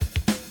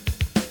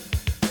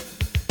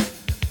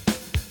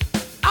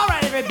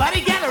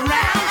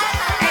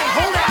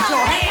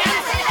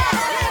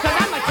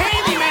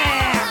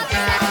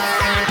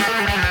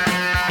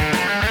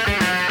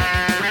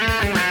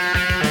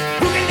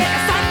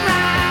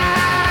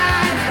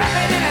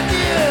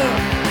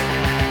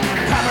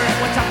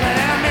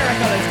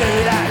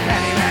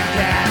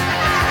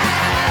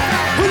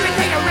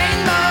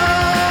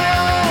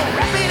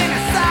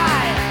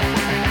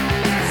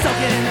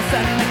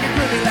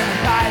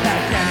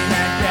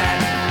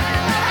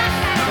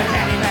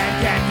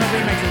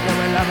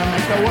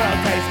the world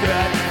tastes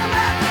good.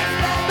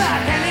 The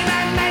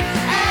Candyman makes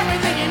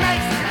everything he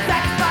makes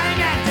satisfying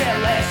and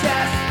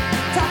delicious.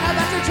 Talk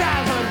about your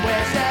childhood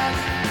wishes.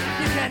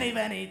 You can't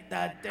even eat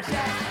the dishes.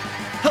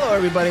 Hello,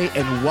 everybody,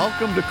 and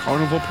welcome to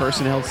Carnival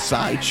Personnel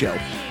Sideshow.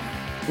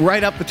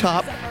 Right up the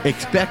top,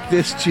 expect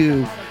this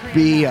to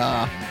be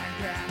a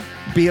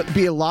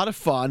lot of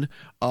fun.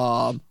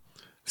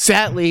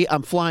 Sadly,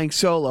 I'm flying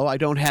solo. I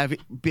don't have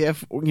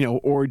Biff,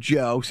 or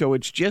Joe, so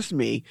it's just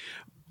me.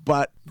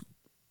 But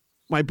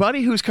my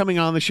buddy who's coming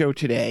on the show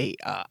today,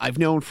 I've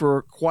known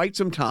for quite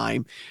some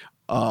time.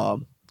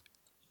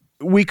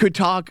 We could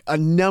talk a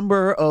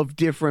number of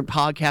different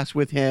podcasts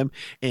with him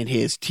in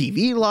his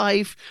TV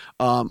life.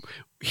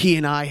 He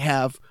and I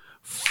have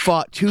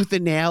fought tooth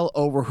and nail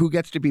over who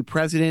gets to be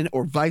president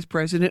or vice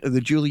president of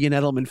the Julian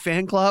Edelman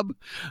fan club.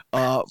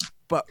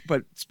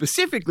 But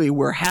specifically,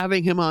 we're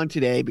having him on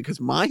today because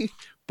my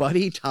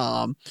buddy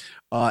Tom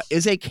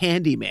is a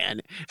candy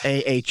man,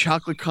 a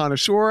chocolate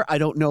connoisseur. I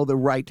don't know the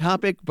right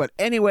topic, but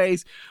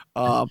anyways,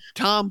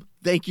 Tom,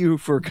 thank you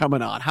for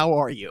coming on. How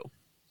are you?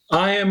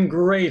 I am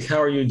great.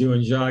 How are you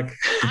doing, Jacques?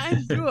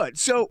 I'm good.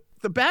 So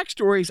the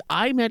backstory is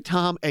I met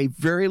Tom a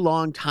very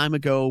long time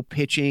ago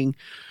pitching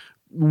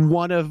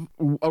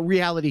a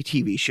reality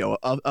TV show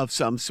of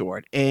some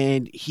sort.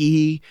 And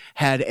he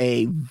had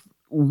a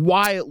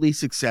wildly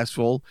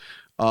successful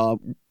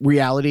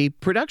reality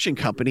production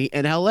company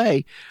in LA.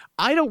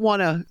 I don't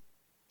want to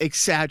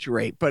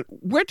exaggerate, but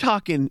we're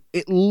talking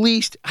at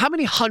least how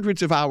many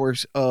hundreds of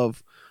hours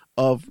of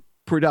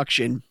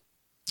production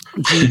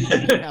do you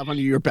have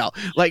under your belt?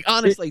 Like,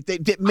 honestly, they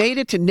made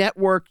it to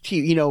network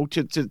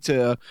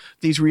to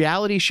these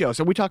reality shows.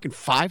 Are we talking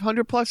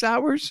 500 plus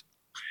hours?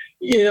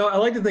 I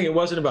like to think it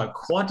wasn't about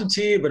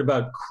quantity, but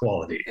about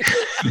quality.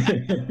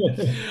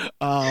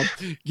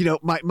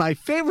 My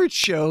favorite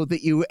show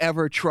that you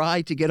ever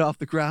tried to get off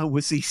the ground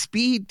was the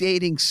speed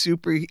dating show.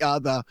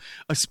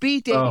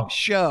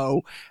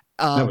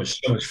 That was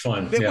so much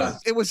fun.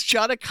 It was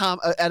shot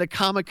at a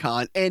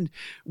Comic-Con, and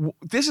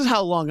this is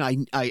how long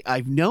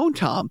I've known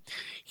Tom.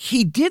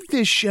 He did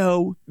this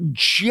show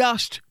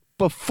just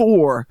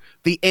before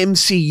the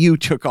MCU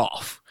took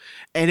off,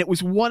 and it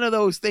was one of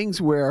those things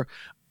where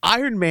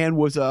Iron Man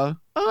was a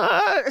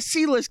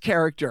C-list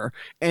character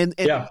in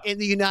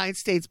the United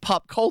States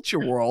pop culture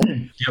world.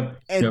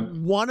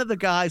 One of the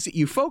guys that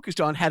you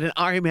focused on had an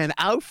Iron Man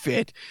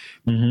outfit.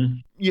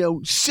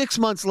 Mm-hmm. 6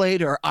 months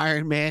later,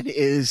 Iron Man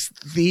is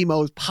the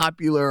most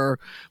popular,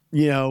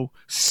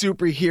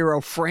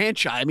 superhero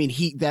franchise. I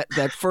mean,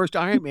 that first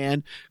Iron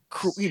Man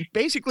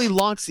basically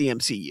launched the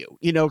MCU,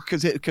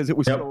 because it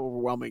was so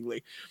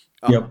overwhelmingly.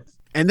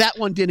 And that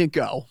one didn't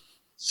go.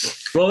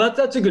 Well,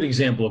 that's a good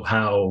example of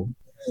how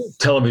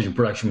television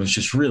production was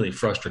just really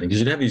frustrating,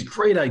 because you'd have these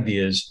great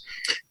ideas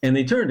and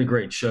they turn into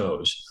great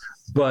shows,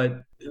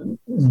 but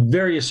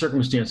various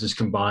circumstances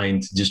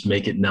combined to just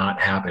make it not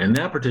happen. In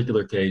that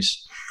particular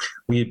case,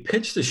 we had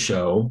pitched the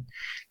show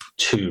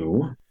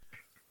to,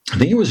 I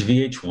think it was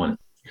VH1,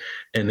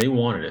 and they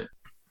wanted it.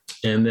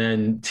 And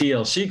then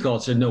TLC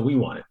called and said, no, we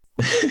want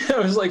it. I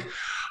was like,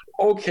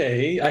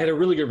 okay. I had a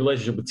really good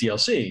relationship with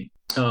TLC.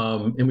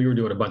 And we were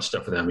doing a bunch of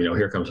stuff for them,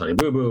 Here Comes Honey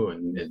Boo Boo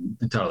and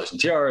Toddlers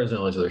and Tiaras and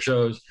all those other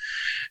shows.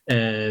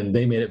 And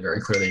they made it very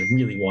clear they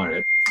really wanted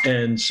it.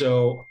 And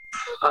so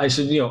I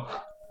said,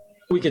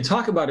 we can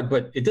talk about it,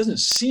 but it doesn't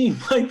seem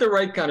like the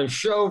right kind of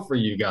show for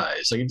you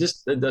guys. Like,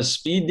 the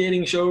speed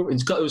dating show,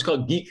 it was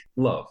called Geek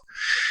Love.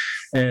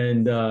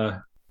 And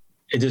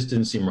it just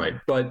didn't seem right.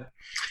 But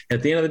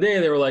at the end of the day,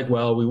 they were like,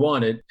 well, we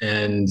want it.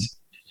 And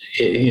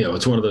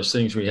it's one of those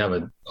things where you have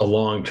a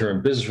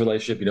long-term business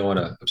relationship. You don't want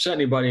to upset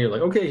anybody. You're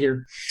like, okay,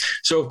 here.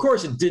 So, of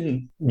course, it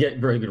didn't get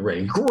very good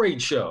rating. Great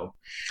show.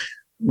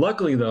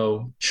 Luckily,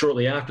 though,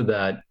 shortly after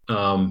that,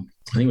 I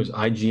think it was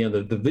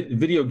IGN, the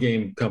video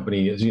game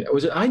company.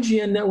 Was it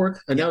IGN Network?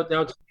 Now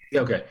it's,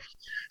 okay.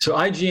 So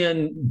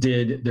IGN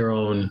did their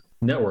own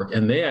network,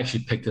 and they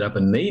actually picked it up,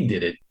 and they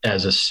did it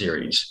as a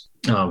series.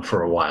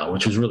 For a while,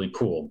 which was really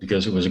cool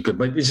because it was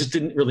but it just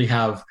didn't really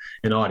have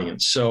an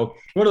audience. So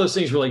one of those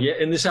things where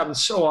and this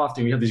happens so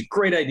often, we have these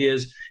great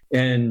ideas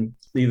and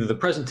either the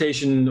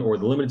presentation or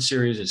the limited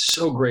series is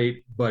so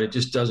great, but it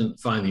just doesn't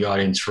find the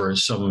audience for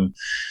some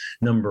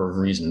number of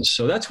reasons.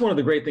 So that's one of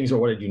the great things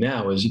about what I do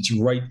now is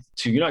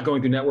you're not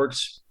going through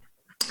networks.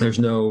 There's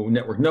no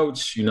network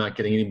notes. You're not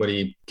getting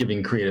anybody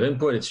giving creative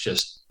input. It's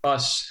just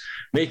us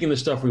making the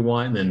stuff we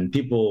want, and then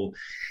people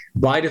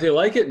buy it if they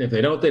like it, and if they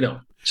don't, they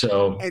don't.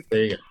 So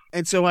there you go.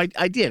 And so I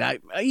did.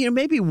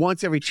 Maybe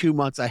once every 2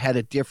 months I had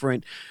a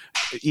different,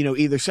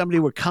 either somebody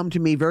would come to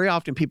me. Very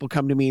often people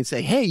come to me and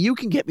say, hey, you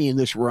can get me in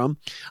this room.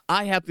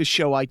 I have this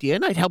show idea,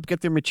 and I'd help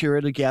get their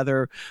material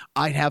together.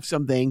 I'd have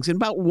some things. And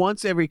about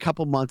once every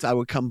couple months I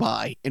would come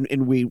by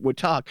and we would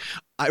talk.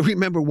 I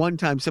remember one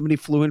time somebody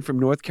flew in from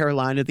North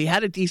Carolina. They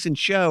had a decent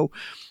show.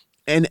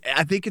 And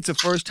I think it's the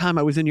first time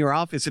I was in your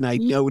office and I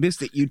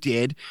noticed that you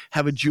did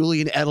have a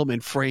Julian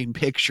Edelman framed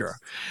picture.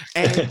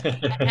 And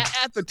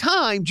at the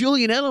time,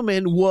 Julian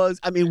Edelman was,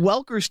 I mean,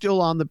 Welker's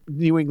still on the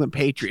New England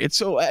Patriots.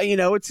 So,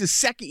 it's his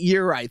second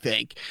year, I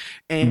think.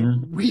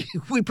 And we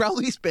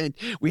probably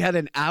we had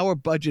an hour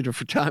budget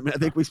for time. And I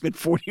think we spent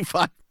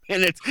 45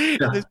 minutes.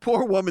 And this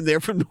poor woman there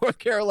from North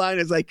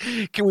Carolina is like,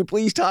 can we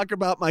please talk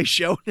about my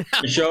show now?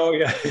 The show,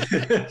 yeah.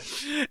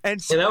 and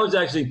that was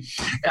actually,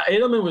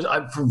 Edelman was,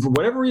 for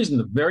whatever reason,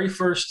 the very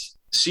first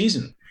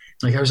season,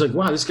 like I was like,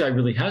 wow, this guy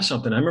really has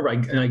something. I remember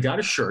I got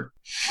a shirt.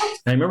 And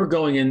I remember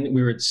going in,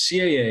 we were at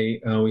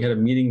CAA. We had a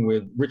meeting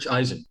with Rich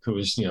Eisen, who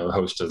was, the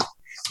host of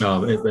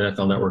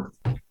NFL Network.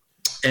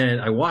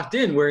 And I walked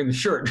in wearing the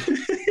shirt.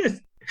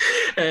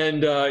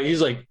 And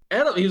he's like,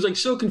 he was like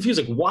so confused,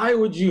 like, why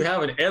would you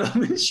have an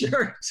Edelman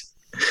shirt?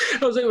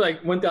 I was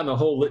like, went down the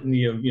whole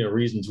litany of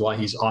reasons why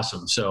he's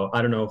awesome. So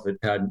I don't know if it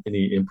had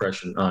any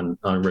impression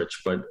on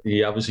Rich, but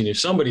he obviously knew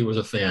somebody was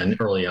a fan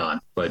early on.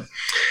 But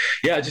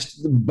yeah,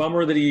 just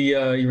bummer that he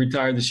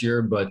retired this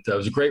year, but it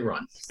was a great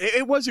run.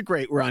 It was a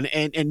great run,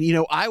 and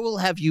I will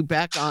have you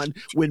back on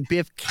when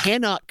Biff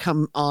cannot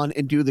come on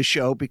and do the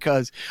show,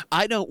 because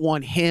I don't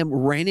want him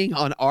raining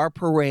on our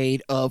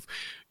parade of,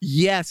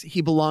 yes,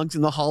 he belongs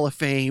in the Hall of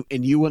Fame,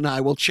 and you and I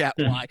will chat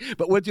why.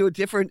 But we'll do a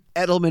different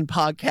Edelman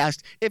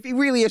podcast if he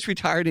really is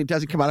retired and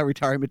doesn't come out of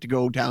retirement to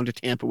go down to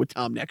Tampa with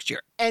Tom next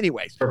year.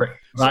 Anyways. Perfect.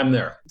 I'm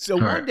there. So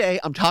one day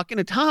I'm talking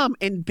to Tom,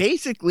 and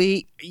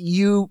basically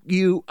you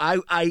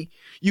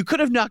could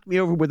have knocked me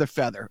over with a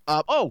feather.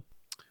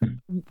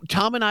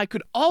 Tom and I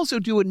could also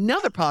do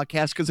another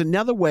podcast, because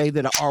another way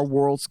that our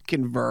worlds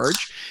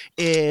converge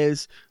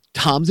is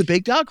Tom's a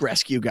big dog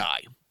rescue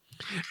guy.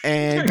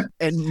 And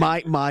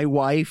my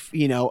wife,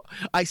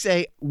 I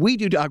say we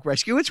do dog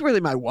rescue. It's really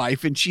my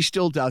wife, and she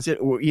still does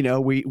it.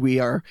 We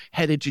are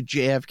headed to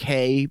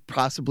JFK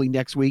possibly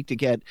next week to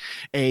get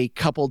a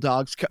couple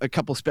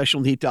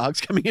special need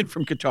dogs coming in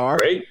from Qatar.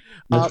 Great,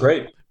 that's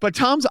great. But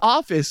Tom's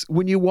office,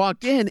 when you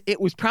walked in,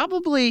 it was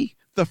probably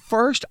the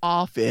first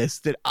office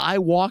that I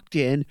walked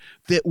in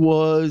that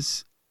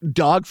was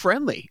dog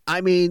friendly.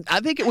 I mean, I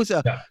think it was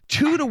a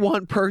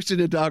 2-to-1 person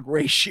to dog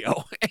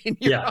ratio.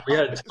 We had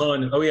a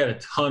ton. We had a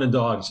ton of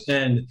dogs,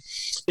 and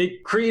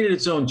it created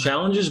its own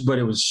challenges, but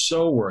it was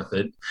so worth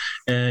it.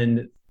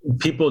 And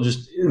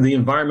the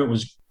environment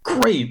was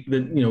great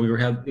that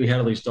we had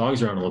all these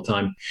dogs around all the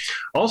time.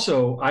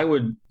 Also, I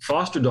would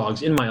foster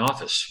dogs in my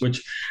office,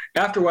 which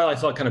after a while I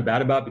felt kind of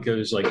bad about,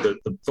 because like the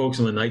folks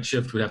on the night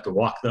shift would have to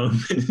walk them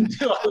and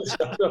do all this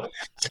stuff.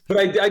 But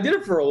I did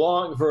it for a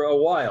while,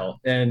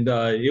 and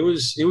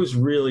it's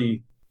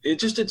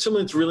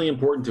something that's really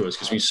important to us,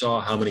 because we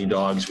saw how many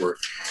dogs were,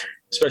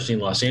 especially in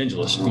Los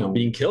Angeles,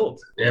 being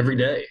killed every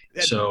day.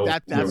 So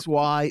that's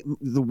why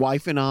the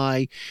wife and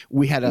I,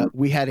 we had a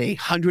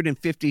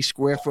 150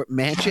 square foot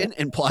mansion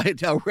in Playa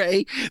del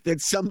Rey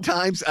that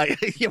sometimes when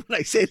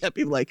I say that,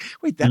 people are like,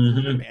 wait, that's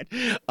not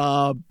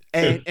bad.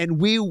 And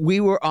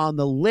we were on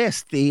the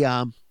list,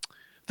 the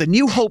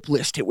New Hope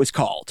list, it was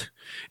called.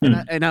 And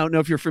I don't know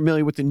if you're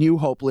familiar with the New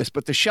Hope list,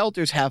 but the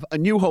shelters have a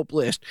New Hope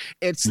list.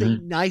 It's the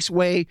nice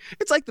way.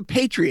 It's like the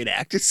Patriot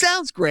Act. It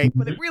sounds great,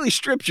 but it really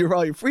strips you of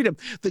all your freedom.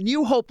 The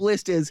New Hope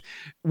list is,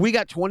 we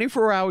got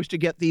 24 hours to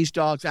get these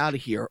dogs out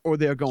of here, or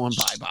they're going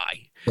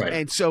bye-bye. Right.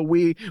 And so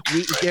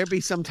there'd be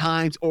some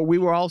times, or we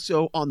were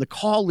also on the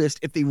call list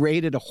if they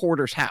raided a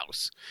hoarder's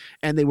house,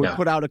 and they would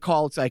put out a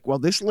call. It's like, well,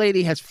 this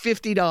lady has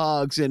 50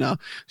 dogs in a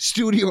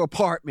studio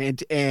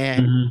apartment,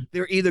 and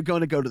they're either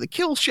going to go to the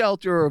kill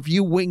shelter, or if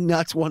you wing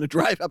nuts want to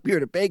drive up here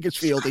to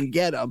Bakersfield and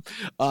get them.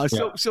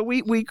 So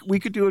we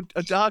could do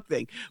a dog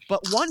thing.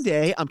 But one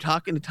day I'm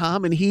talking to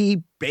Tom, and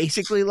he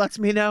basically lets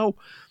me know,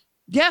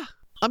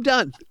 I'm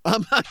done.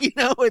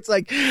 It's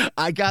like,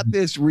 I got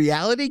this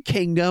Reality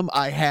Kingdom.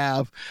 I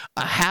have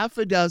a half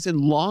a dozen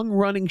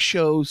long-running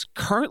shows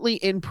currently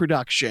in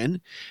production,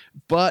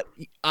 but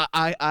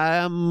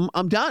I'm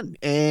done.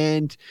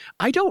 And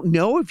I don't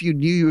know if you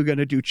knew you were going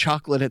to do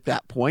chocolate at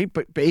that point,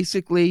 but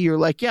basically you're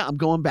like, I'm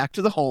going back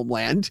to the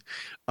homeland.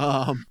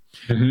 About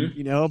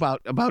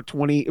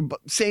 20,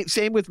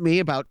 same with me,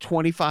 about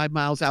 25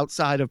 miles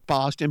outside of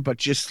Boston, but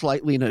just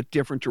slightly in a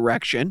different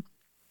direction.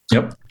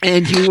 Yep.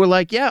 And you were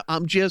like,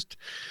 I'm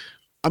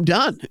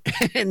done.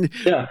 And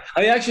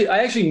I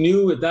actually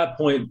knew at that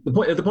point,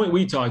 at the point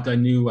we talked, I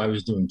knew I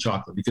was doing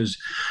chocolate, because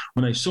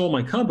when I sold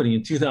my company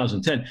in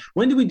 2010,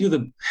 when did we do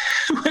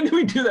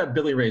that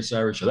Billy Ray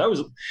Cyrus show? That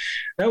was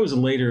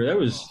later.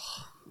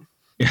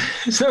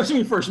 So that was when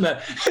we first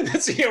met.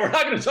 We're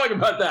not going to talk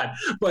about that,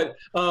 but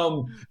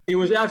it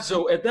was after.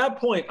 So at that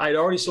point, I'd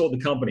already sold the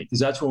company, because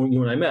that's when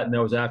you and I met, and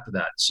that was after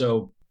that.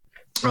 So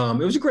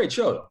it was a great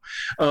show,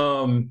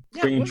 though.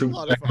 Bringing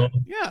troops back home.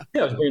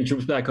 I was bringing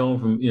troops back home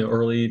from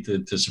early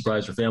to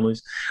surprise their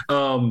families.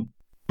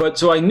 But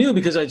so I knew,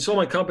 because I sold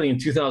my company in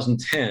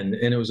 2010,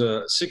 and it was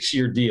a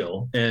 6-year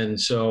deal,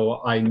 and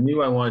so I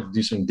knew I wanted to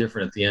do something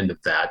different at the end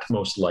of that,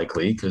 most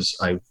likely, because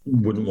I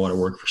wouldn't want to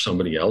work for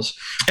somebody else.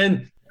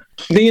 And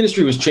the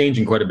industry was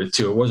changing quite a bit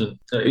too. It wasn't,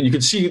 you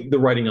could see the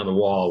writing on the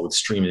wall with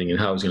streaming and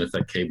how it was going to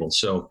affect cable.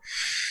 So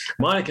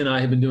Monica and I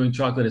have been doing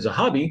chocolate as a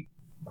hobby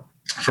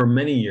for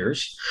many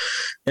years.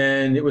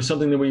 And it was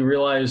something that we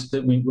realized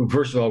that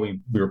first of all, we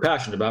were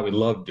passionate about, we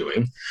loved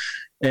doing.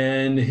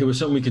 And it was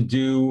something we could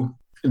do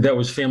that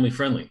was family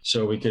friendly.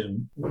 So we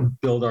could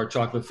build our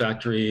chocolate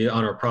factory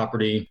on our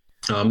property.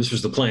 This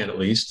was the plan, at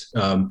least.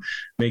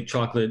 Make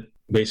chocolate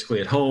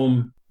basically at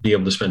home, be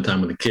able to spend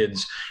time with the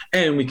kids,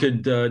 and we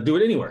could do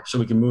it anywhere. So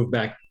we can move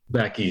back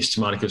east.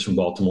 Monica's from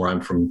Baltimore.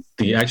 I'm from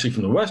the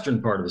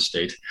western part of the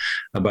state,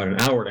 about an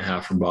hour and a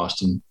half from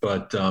Boston.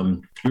 But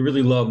we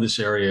really love this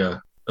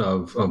area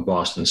of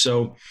Boston.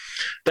 So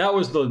that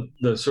was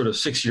the sort of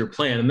 6-year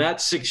plan. And that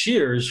 6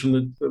 years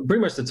from pretty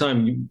much the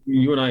time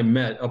you and I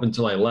met up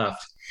until I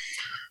left,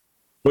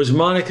 was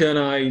Monica and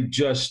I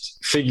just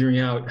figuring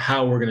out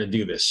how we're going to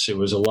do this. It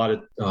was a lot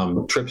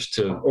of trips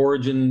to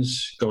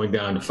Origins, going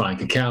down to find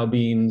cacao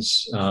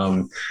beans,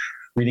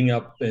 reading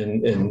up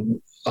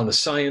and on the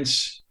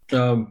science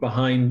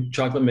behind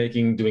chocolate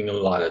making, doing a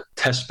lot of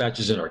test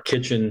batches in our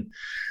kitchen.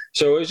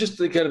 So it was just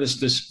kind of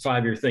this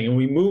 5-year thing. And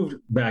we moved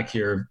back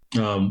here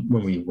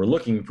when we were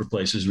looking for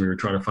places. We were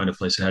trying to find a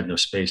place that had enough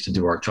space to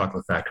do our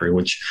chocolate factory,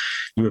 which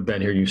you have been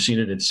here, you've seen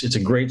it. It's a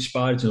great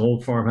spot. It's an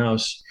old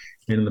farmhouse.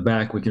 And in the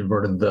back, we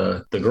converted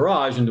the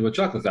garage into a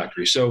chocolate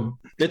factory. So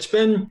it's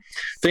been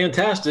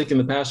fantastic in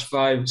the past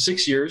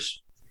 5-6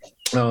 years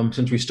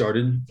since we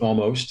started,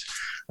 almost.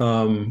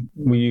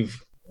 We've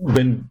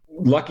been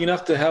lucky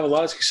enough to have a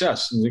lot of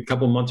success. In a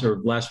couple of months, or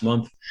last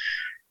month,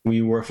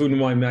 Food and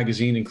Wine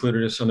magazine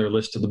included us on their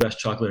list of the best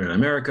chocolate in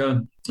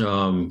America.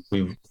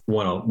 We've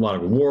won a lot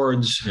of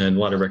awards and a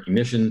lot of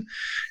recognition.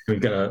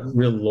 We've got a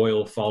real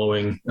loyal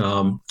following.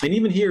 And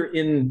even here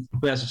in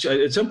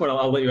Massachusetts, at some point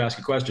I'll let you ask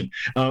a question.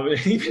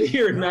 Even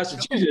here in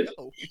Massachusetts,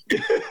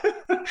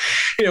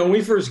 when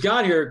we first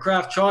got here,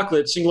 craft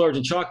chocolate, single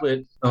origin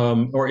chocolate,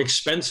 or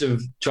expensive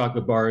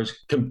chocolate bars,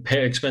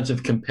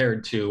 expensive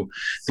compared to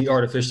the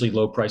artificially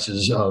low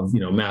prices of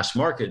mass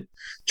market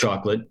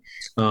chocolate,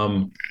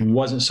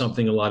 wasn't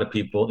something a lot of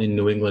people in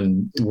New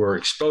England were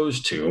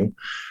exposed to.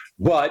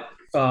 But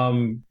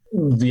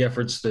the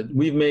efforts that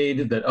we've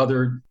made, that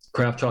other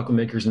craft chocolate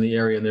makers in the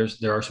area, and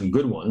there are some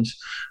good ones,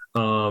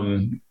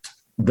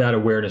 that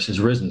awareness has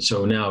risen.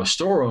 So now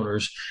store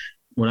owners,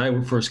 when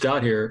I first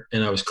got here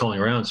and I was calling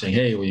around saying,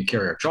 hey, will you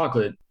carry our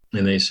chocolate?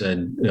 And they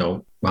said,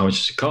 how much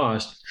does it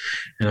cost?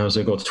 And I was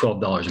like, it's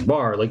 $12 a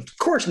bar. Like, of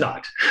course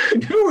not.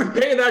 Who would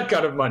pay that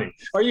kind of money?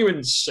 Are you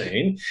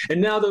insane?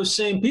 And now those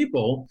same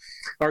people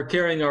are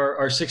carrying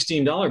our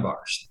 $16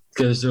 bars,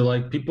 because they're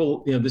like,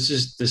 people, this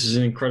is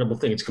an incredible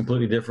thing. It's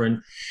completely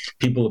different.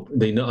 People,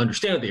 they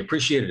understand it. They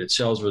appreciate it. It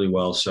sells really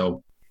well.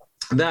 So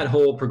that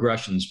whole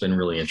progression's been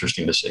really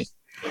interesting to see.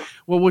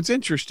 Well, what's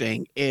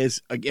interesting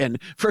is, again,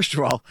 first of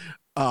all,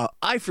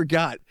 I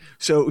forgot.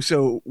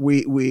 So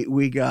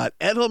we got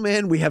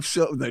Edelman. We have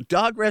the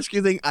dog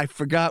rescue thing. I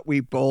forgot we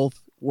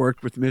both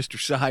worked with Mr.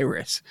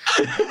 Cyrus.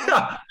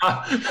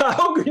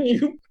 How can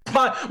you?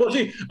 Well,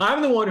 see,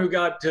 I'm the one who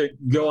got to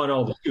go on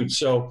all the shoots,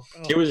 so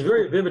it was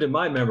very vivid in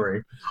my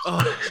memory.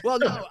 Well,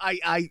 no,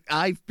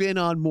 I've been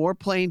on more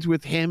planes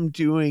with him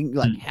doing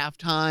like half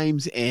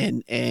times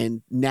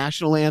and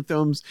national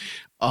anthems.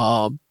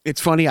 It's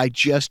funny, I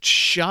just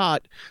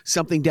shot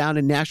something down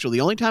in Nashville.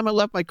 The only time I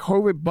left my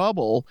COVID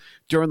bubble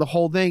during the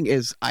whole thing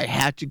is I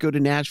had to go to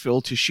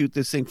Nashville to shoot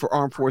this thing for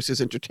Armed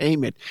Forces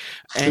Entertainment.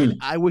 And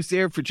I was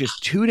there for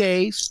just 2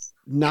 days,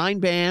 9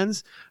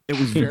 bands. It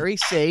was very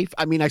safe.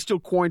 I mean, I still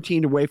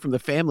quarantined away from the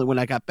family when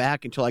I got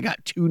back until I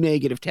got 2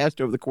 negative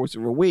tests over the course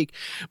of a week.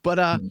 But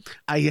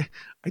I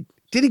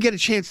didn't get a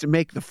chance to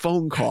make the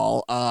phone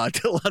call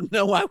to let him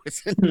know I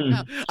was in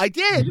town. I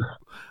did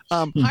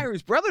hire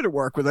his brother to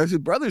work with us. His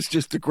brother's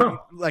just a great,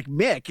 like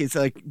Mick is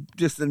like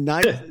just the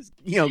nicest,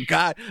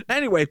 guy.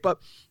 Anyway, but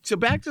so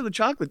back to the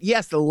chocolate.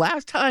 Yes, the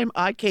last time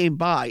I came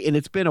by, and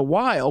it's been a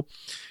while,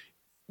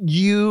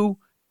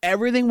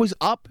 everything was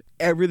up,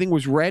 everything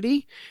was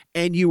ready,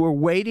 and you were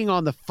waiting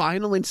on the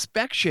final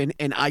inspection.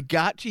 And I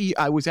got to you.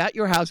 I was at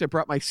your house. I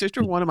brought my sister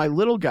and one of my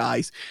little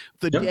guys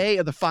the day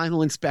of the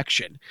final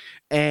inspection.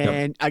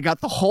 And I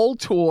got the whole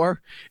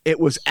tour. It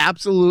was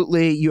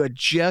absolutely, you had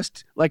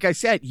just, like I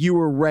said, you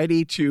were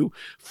ready to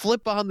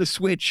flip on the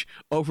switch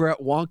over at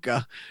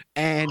Wonka.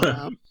 And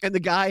the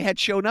guy had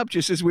shown up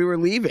just as we were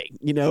leaving,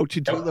 to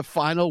do the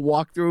final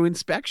walkthrough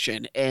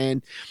inspection.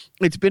 And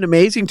it's been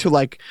amazing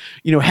to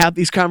have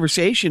these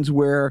conversations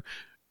where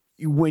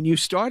when you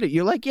started,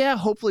 you're like, yeah,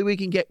 hopefully we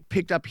can get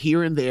picked up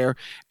here and there.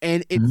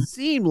 And it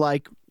seemed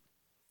like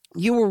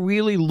you were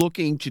really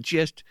looking to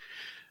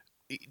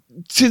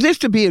this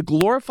to be a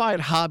glorified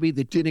hobby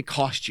that didn't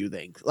cost you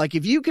things. Like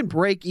if you can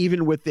break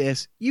even with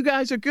this, you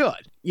guys are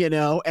good, And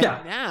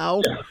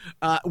now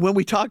when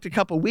we talked a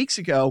couple of weeks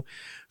ago,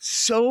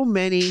 so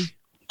many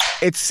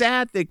it's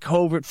sad that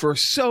COVID, for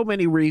so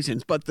many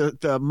reasons, but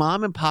the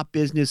mom and pop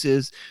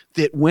businesses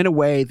that went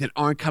away that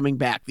aren't coming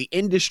back, the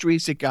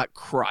industries that got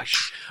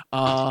crushed.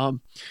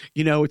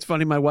 It's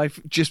funny. My wife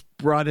just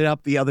brought it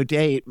up the other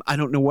day. I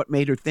don't know what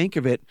made her think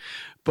of it,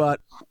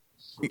 but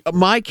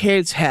my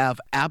kids have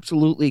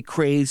absolutely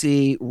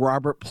crazy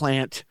Robert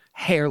Plant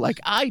hair like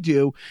I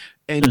do.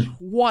 And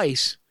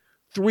twice,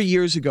 3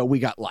 years ago, we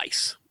got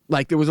lice.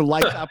 Like there was a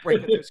lice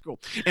outbreak at their school.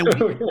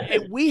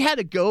 And we had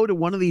to go to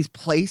one of these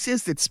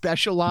places that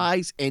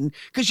specialize in,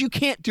 because you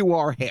can't do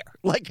our hair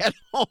like at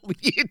home.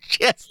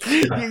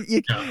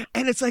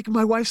 And it's like,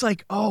 my wife's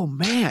like, oh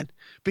man,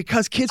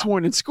 because kids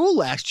weren't in school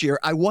last year,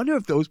 I wonder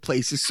if those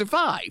places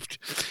survived.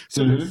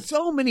 So there's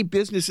so many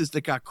businesses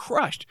that got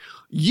crushed.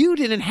 You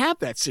didn't have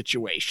that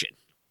situation.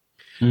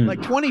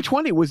 Like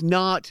 2020 was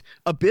not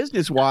a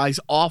business-wise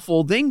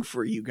awful thing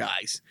for you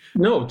guys.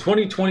 No,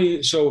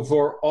 2020. So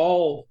for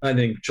all, I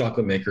think,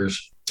 chocolate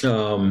makers,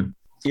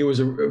 it was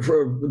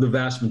for the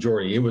vast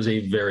majority, it was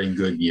a very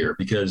good year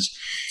because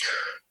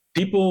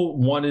people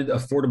wanted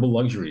affordable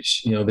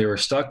luxuries. They were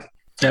stuck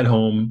at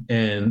home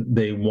and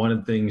they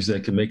wanted things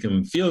that could make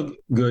them feel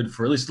good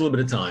for at least a little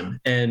bit of time.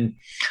 And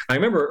I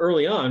remember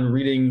early on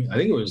reading, I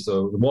think it was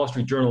the Wall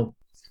Street Journal,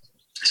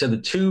 said the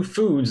two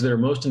foods that are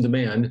most in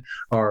demand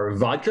are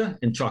vodka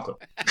and chocolate,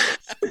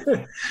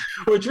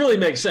 which really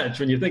makes sense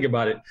when you think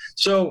about it.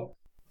 So,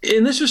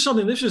 and this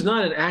was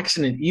not an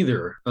accident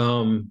either.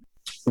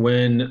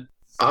 When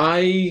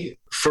I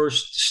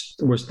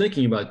first was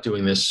thinking about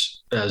doing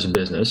this as a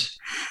business,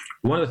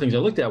 one of the things I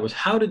looked at was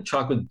how did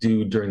chocolate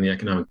do during the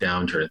economic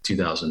downturn of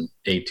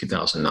 2008,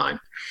 2009?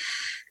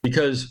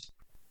 Because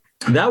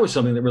that was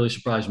something that really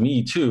surprised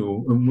me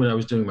too when I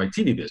was doing my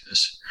TV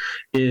business,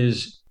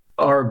 is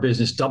our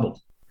business doubled.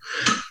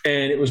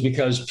 And it was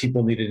because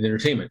people needed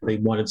entertainment. They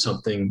wanted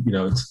something,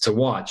 to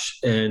watch,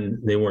 and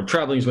they weren't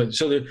traveling.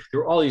 So there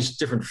were all these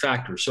different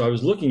factors. So I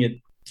was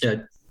looking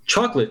at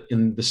chocolate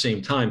in the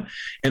same time,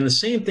 and the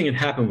same thing had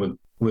happened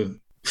with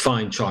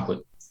fine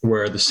chocolate,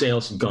 where the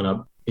sales had gone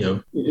up,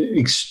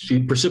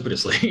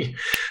 precipitously.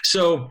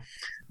 So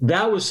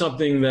that was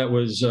something that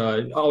was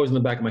always in the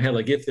back of my head.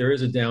 Like if there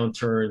is a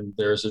downturn,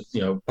 there's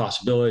a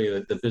possibility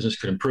that the business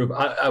could improve.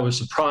 I was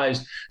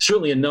surprised.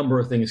 Certainly a number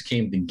of things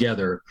came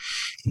together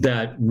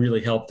that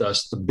really helped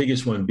us. The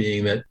biggest one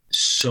being that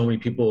so many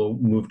people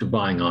moved to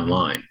buying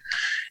online.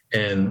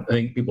 And I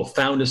think people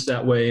found us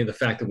that way. The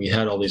fact that we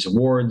had all these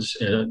awards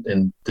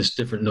and this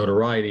different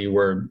notoriety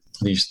where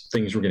these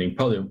things were getting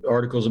published,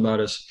 articles about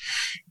us,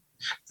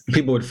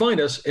 people would find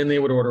us and they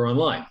would order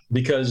online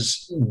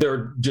because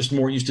they're just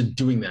more used to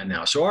doing that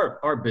now. So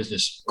our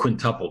business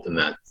quintupled in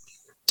that.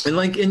 And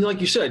like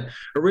you said,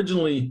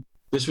 originally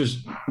this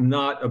was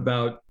not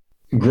about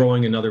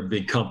growing another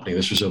big company.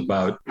 This was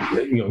about,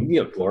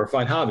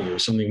 glorified hobby. It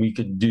was something we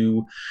could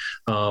do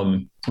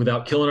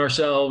without killing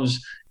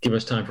ourselves, give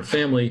us time for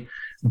family.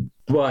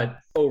 But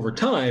over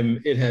time,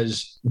 it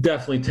has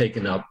definitely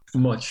taken up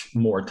much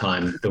more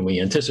time than we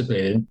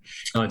anticipated.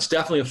 It's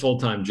definitely a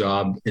full-time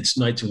job. It's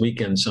nights and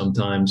weekends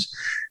sometimes,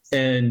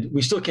 and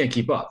we still can't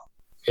keep up.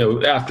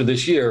 After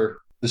this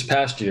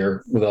past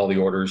year, with all the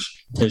orders,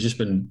 there's just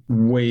been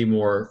way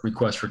more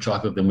requests for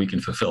chocolate than we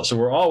can fulfill. So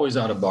we're always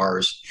out of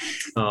bars,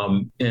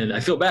 and I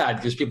feel bad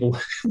because people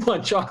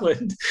want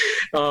chocolate,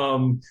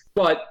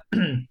 but.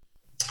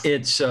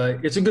 It's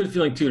a good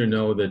feeling too to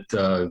know that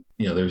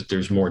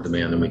there's more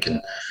demand than we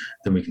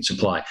can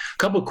supply. A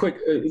couple of quick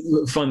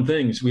fun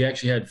things. We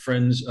actually had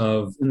friends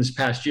in this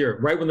past year,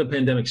 right when the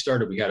pandemic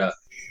started. We had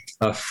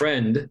a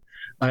friend.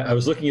 I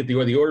was looking at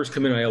the orders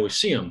come in. I always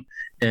see them,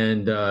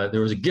 and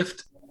there was a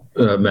gift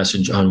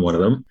message on one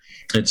of them.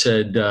 It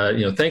said,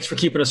 "Thanks for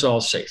keeping us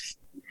all safe."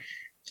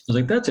 I was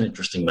like, that's an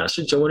interesting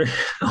message. I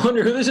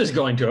wonder who this is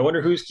going to. I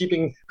wonder who's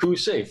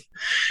safe.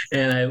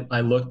 And I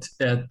looked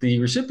at the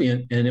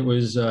recipient, and it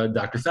was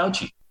Dr.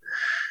 Fauci.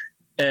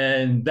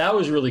 And that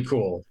was really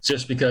cool,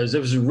 just because it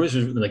was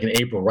like in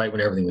April, right when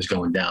everything was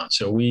going down.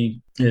 So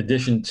we, in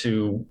addition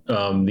to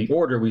the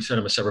order, we sent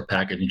him a separate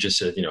package and just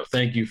said,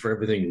 thank you for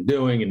everything you're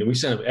doing. And we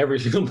sent him every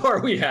single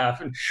part we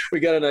have, and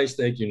we got a nice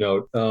thank you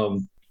note.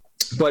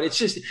 But it's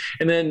just,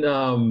 and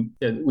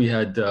then we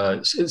had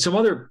some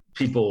other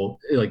people,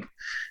 like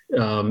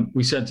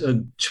we sent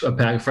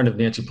a friend of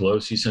Nancy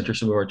Pelosi, sent her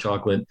some of our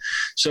chocolate.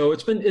 So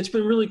it's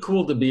been really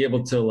cool to be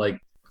able to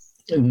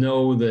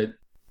know that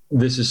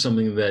this is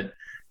something that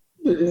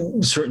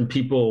certain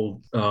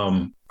people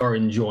are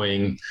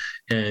enjoying,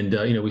 and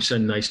we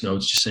send nice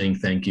notes just saying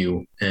thank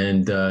you.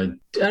 And I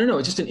don't know,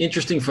 it's just an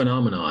interesting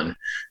phenomenon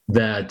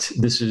that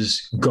this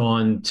has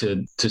gone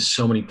to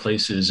so many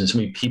places and so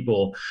many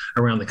people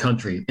around the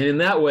country. And in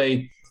that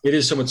way, it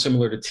is somewhat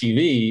similar to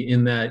TV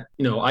in that,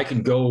 I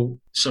could go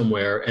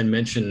somewhere and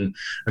mention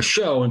a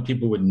show and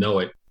people would know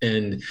it.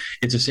 And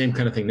it's the same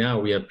kind of thing now.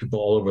 We have people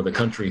all over the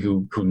country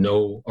who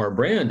know our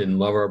brand and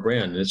love our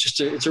brand. And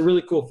it's a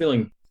really cool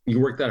feeling. You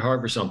work that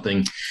hard for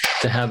something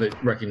to have it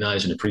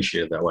recognized and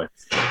appreciated that way.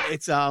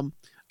 It's I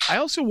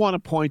also want to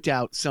point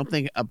out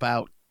something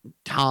about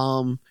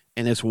Tom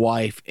and his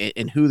wife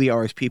and who they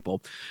are as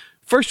people.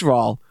 first of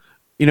all,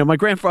 my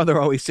grandfather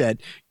always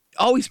said,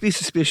 always be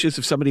suspicious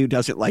of somebody who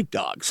doesn't like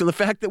dogs. So the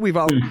fact that we've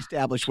already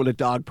established what a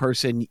dog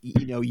person,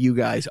 you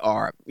guys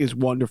are, is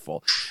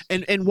wonderful.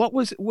 And didn't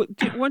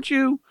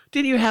you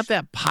have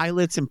that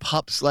pilots and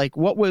pups? Like,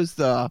 what was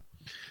the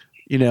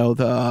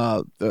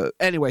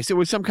anyway, so it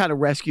was some kind of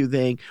rescue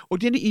thing, or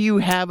didn't you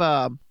have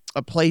a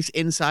place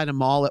inside a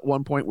mall at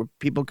one point where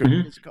people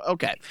could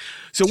okay,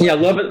 so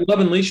Love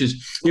and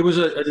Leashes, it was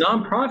a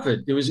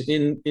nonprofit. It was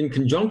in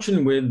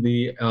conjunction with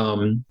the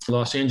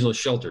Los Angeles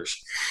shelters,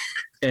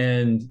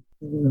 and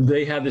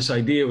they had this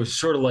idea. It was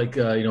sort of like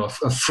a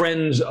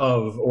friends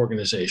of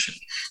organization,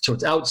 so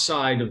it's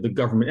outside of the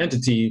government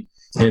entity.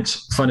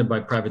 It's funded by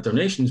private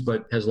donations,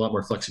 but has a lot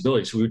more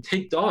flexibility. So we would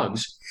take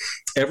dogs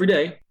every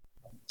day.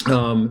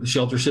 The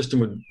shelter system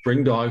would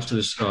bring dogs to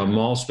this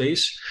mall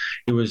space.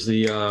 It was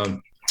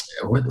the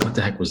what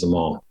the heck was the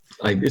mall?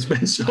 It's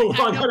been so long.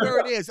 I know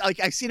where it is.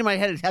 Like, I see it in my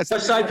head. It has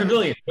West Side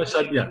Pavilion. West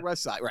Side, yeah.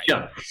 West Side, right?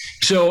 Yeah.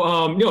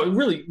 So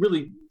really,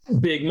 really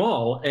big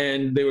mall,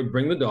 and they would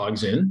bring the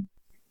dogs in,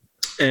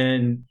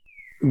 and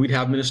we'd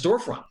have them in a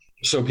storefront,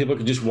 so people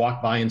could just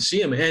walk by and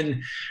see them.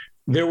 And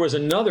there was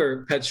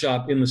another pet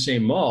shop in the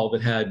same mall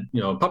that had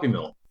a puppy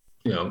mill,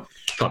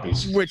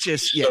 puppies, which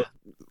is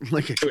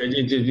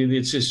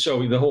it's just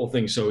so, the whole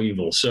thing's so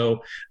evil.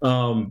 So,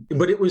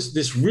 but it was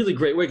this really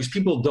great way, because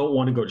people don't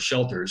want to go to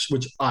shelters,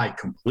 which I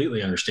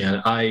completely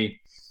understand.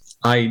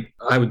 I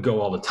would go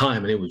all the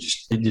time, and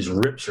it just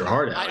rips your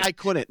heart out. I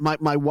couldn't.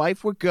 My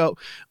wife would go.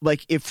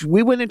 Like, if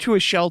we went into a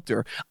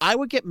shelter, I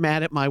would get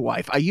mad at my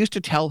wife. I used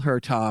to tell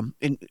her, Tom,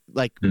 and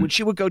when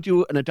she would go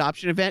do an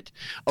adoption event,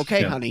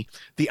 okay, honey,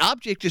 the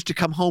object is to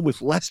come home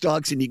with less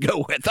dogs than you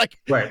go with. Like,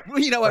 right.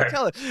 I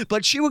tell her,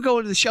 but she would go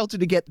into the shelter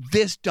to get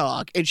this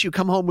dog, and she would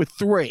come home with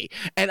 3,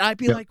 and I'd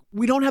be like,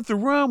 we don't have the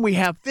room. We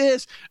have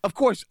this. Of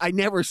course, I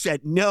never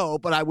said no,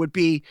 but I would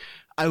be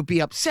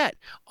upset.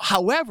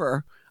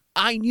 However,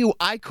 I knew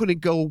I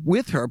couldn't go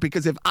with her,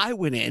 because if I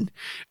went in,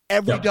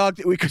 every dog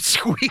that we could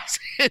squeeze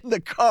in the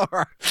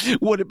car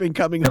would have been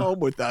coming home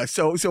with us.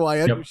 So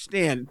I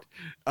understand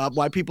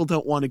why people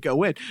don't want to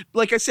go in.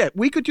 Like I said,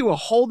 we could do a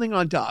whole thing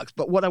on dogs,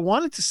 but what I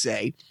wanted to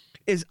say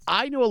is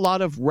I know a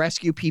lot of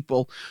rescue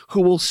people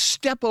who will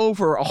step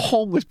over a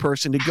homeless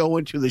person to go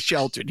into the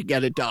shelter to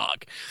get a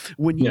dog.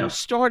 When you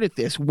started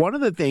this, one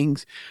of the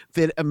things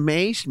that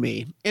amazed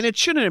me, and it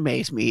shouldn't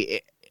amaze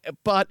me,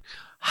 but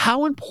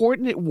how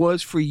important it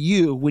was for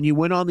you when you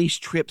went on these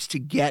trips to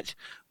get,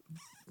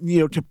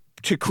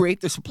 to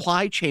create the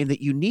supply chain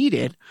that you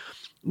needed,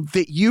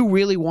 that you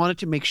really wanted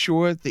to make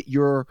sure that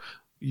you were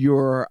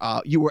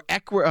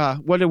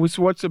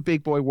what's a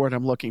big boy word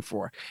I'm looking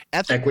for?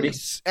 Equity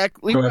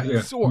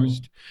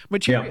sourced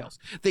materials.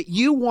 That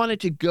you wanted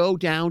to go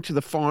down to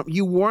the farm.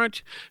 You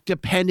weren't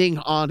depending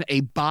on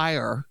a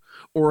buyer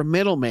or a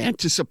middleman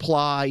to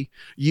supply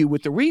you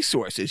with the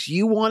resources.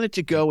 You wanted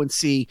to go and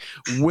see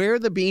where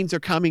the beans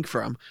are coming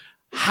from,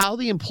 how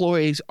the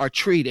employees are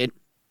treated,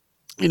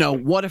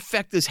 what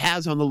effect this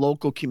has on the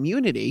local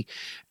community.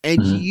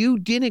 And you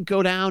didn't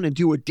go down and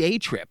do a day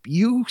trip.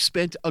 You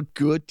spent a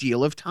good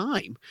deal of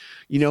time,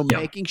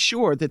 making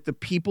sure that the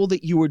people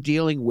that you were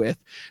dealing with,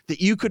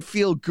 that you could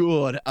feel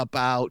good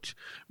about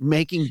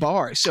making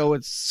bars. So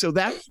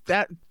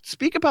that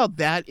speak about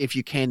that, if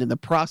you can, in the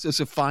process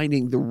of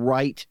finding the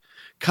right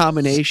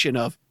combination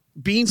of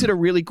beans that are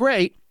really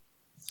great,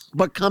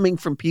 but coming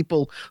from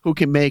people who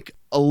can make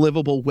a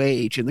livable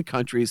wage in the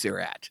countries they're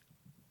at.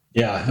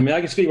 Yeah, I mean, I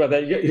can speak about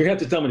that. You're going to have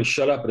to tell me to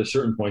shut up at a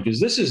certain point, because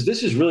this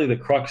is really the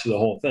crux of the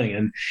whole thing,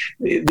 and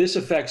this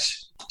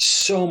affects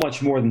so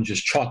much more than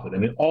just chocolate. I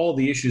mean, all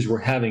the issues we're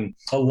having,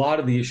 a lot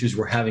of the issues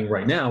we're having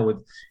right now with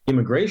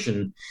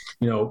immigration,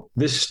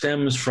 this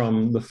stems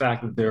from the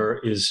fact that there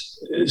is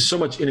so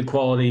much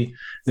inequality.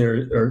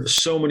 There are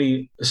so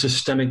many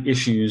systemic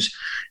issues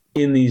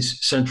in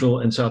these Central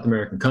and South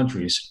American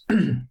countries.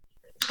 And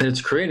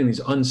it's creating these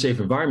unsafe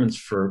environments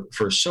for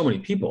so many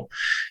people.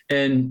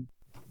 And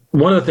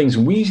one of the things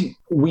we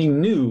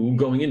knew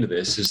going into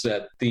this is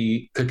that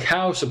the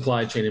cacao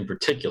supply chain in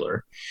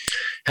particular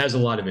has a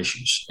lot of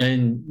issues.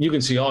 And you can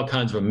see all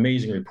kinds of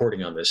amazing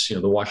reporting on this. The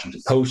Washington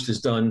Post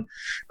has done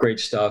great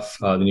stuff,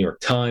 the New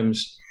York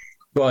Times.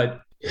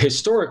 But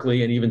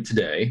historically, and even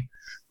today,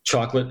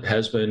 chocolate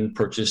has been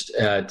purchased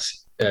at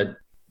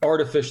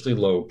artificially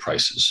low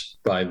prices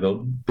by the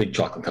big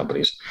chocolate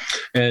companies.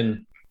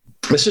 And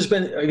this has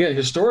been, again,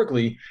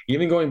 historically,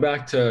 even going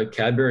back to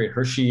Cadbury and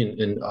Hershey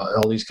and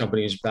all these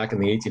companies back in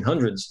the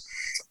 1800s,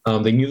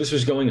 they knew this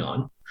was going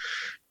on,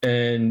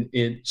 and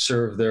it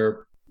served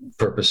their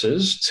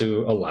purposes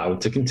to allow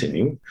it to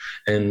continue.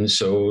 And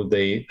so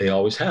they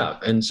always have.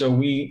 And so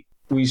we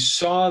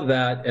saw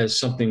that as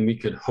something we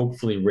could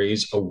hopefully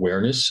raise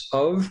awareness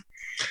of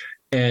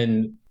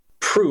and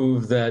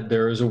prove that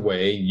there is a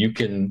way you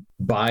can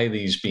buy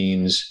these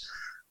beans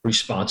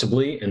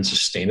responsibly and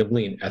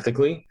sustainably and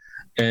ethically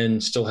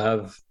and still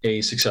have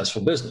a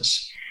successful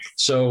business.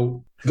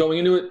 So going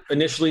into it,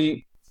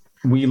 initially,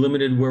 we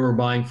limited where we're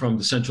buying from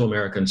to Central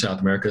America and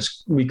South America.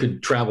 We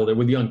could travel there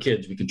with young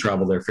kids. We could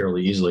travel there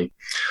fairly easily.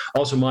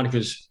 Also,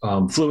 Monica's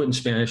fluent in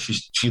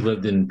Spanish. She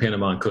lived in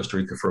Panama and Costa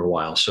Rica for a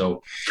while,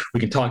 so we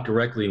can talk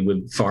directly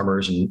with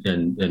farmers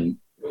and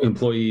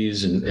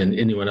employees and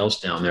anyone else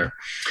down there.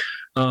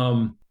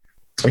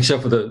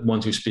 Except for the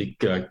ones who speak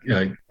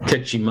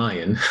Quechua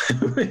Mayan,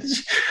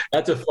 which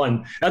that's a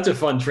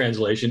fun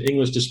translation,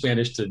 English to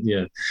Spanish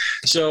to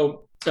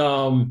So,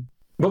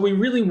 but we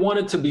really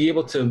wanted to be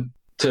able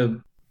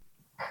to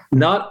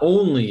not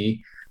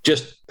only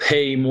just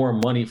pay more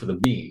money for the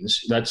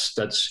beans. That's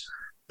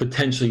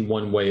potentially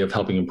one way of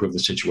helping improve the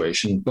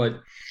situation,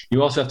 but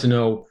you also have to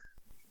know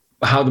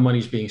how the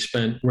money's being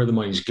spent, where the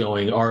money's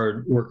going.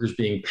 Are workers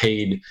being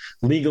paid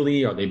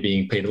legally? Are they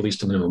being paid at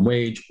least a minimum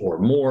wage or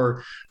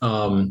more?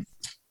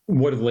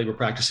 What are the labor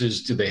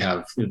practices? Do they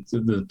have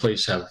the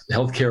place have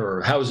healthcare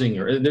or housing?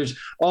 Or there's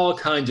all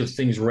kinds of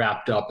things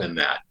wrapped up in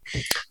that.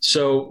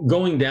 So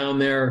going down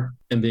there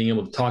and being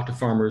able to talk to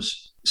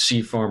farmers,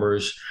 see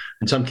farmers,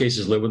 in some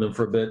cases live with them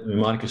for a bit. I mean,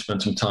 Monica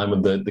spent some time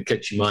with the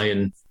Quechua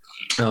Mayan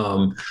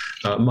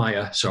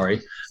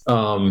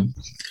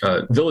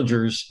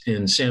villagers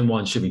in San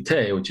Juan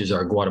Chivite, which is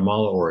our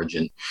Guatemala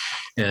origin.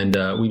 And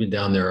we've been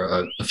down there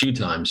a few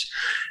times.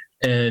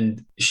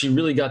 And she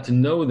really got to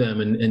know them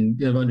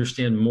and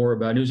understand more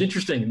about it. It was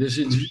interesting. This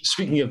is,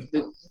 speaking of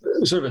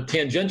sort of a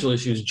tangential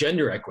issue, is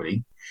gender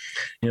equity.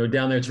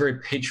 Down there, it's a very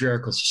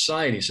patriarchal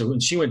society. So when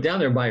she went down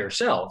there by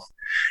herself,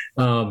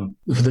 for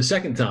the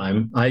second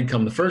time, I had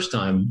come the first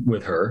time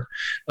with her,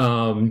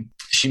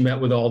 she met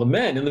with all the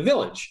men in the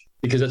village,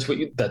 because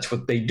that's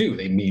what they do.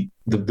 They meet,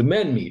 the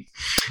men meet.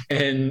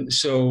 And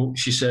so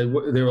she said,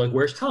 they were like,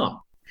 "Where's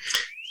Tom?"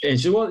 And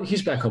she said, "Well,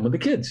 he's back home with the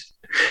kids."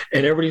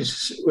 And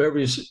everybody's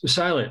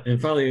silent. And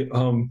finally,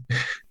 one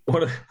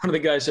of the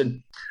guys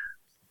said,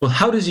 "Well,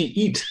 how does he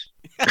eat?"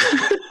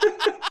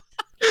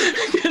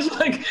 It's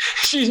like,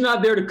 she's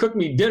not there to cook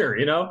me dinner,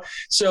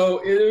 So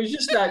it was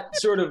just that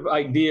sort of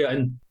idea.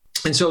 And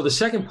so the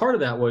second part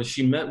of that was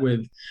she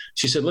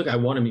said, "Look, I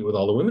want to meet with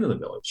all the women in the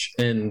village."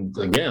 And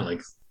again,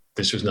 like,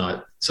 this was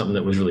not something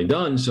that was really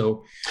done.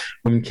 So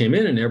women came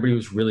in and everybody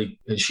was really,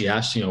 and she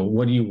asked,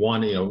 "What do you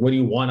want? What do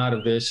you want out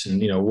of this?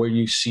 And, where do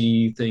you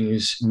see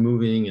things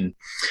moving?" And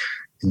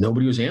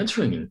nobody was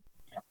answering. And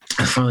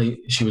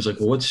finally she was like,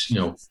 "Well, what's,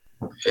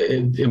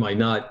 am I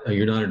not,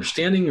 you're not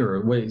understanding,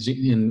 or what is it?"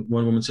 And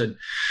one woman said,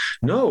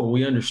 "No,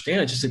 we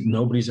understand. It's just that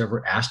nobody's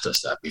ever asked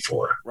us that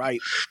before." Right.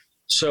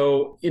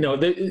 So,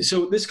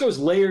 so this goes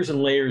layers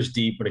and layers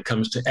deep when it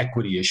comes to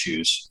equity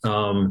issues.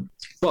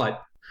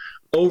 But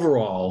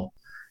overall,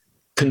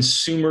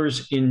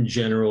 consumers in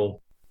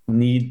general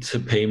need to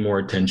pay more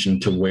attention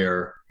to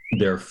where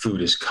their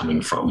food is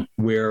coming from,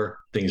 where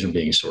things are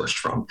being sourced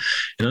from.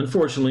 And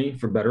unfortunately,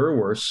 for better or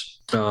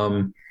worse,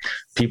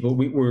 people,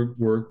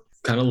 we're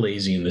kind of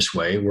lazy in this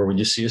way, where we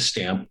just see a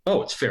stamp,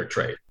 "Oh, it's fair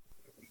trade.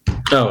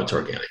 Oh, it's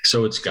organic.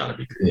 So it's got to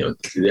be,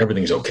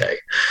 everything's okay."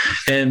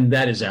 And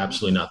that is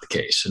absolutely not the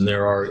case. And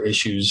there are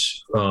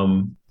issues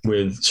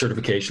with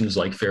certifications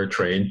like fair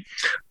trade.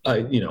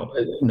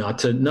 Not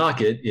to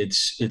knock it,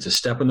 it's a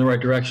step in the right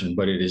direction,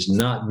 but it is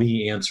not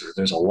the answer.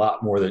 There's a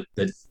lot more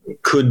that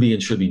could be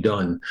and should be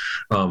done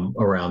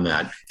around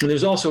that. And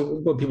there's also,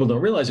 what people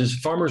don't realize is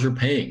farmers are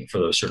paying for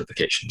those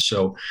certifications.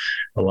 So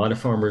a lot of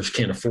farmers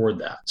can't afford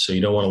that. So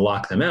you don't want to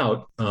lock them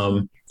out.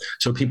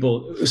 So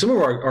some of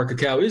our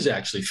cacao is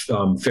actually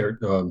fair,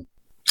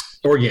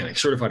 organic,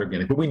 certified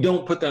organic, but we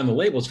don't put that on the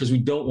labels because we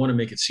don't want to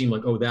make it seem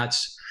like, oh,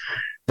 that's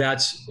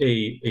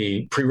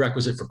a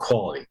prerequisite for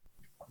quality.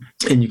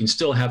 And you can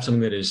still have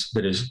something that is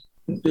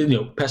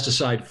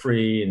pesticide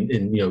free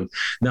and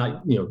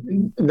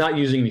not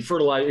using any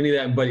fertilizer, any of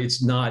that, but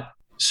it's not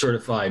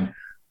certified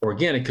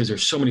organic because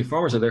there's so many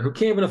farmers out there who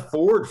can't even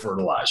afford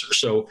fertilizer.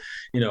 So,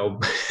 they're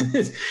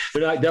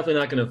definitely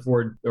not going to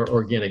afford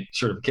organic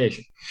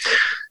certification.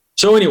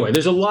 So anyway,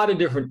 there's a lot of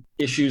different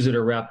issues that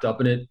are wrapped up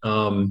in it.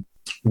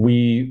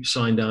 We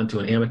signed on to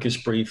an amicus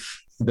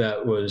brief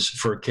that was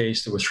for a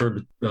case that was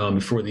heard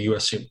before the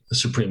U.S.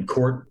 Supreme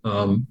Court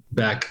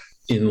back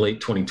in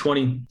late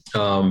 2020,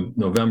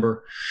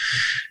 November.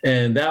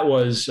 And that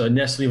was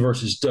Nestle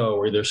versus Doe,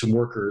 where there's some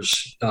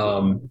workers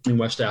in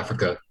West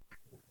Africa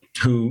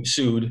who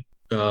sued,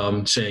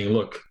 saying,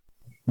 "Look,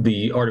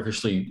 the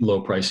artificially low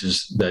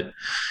prices that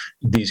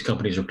these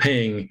companies are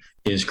paying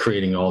is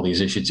creating all these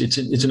issues.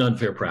 It's an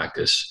unfair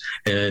practice."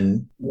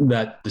 And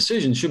that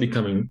decision should be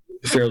coming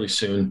fairly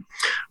soon.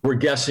 We're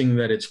guessing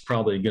that it's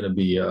probably going to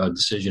be a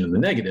decision in the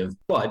negative,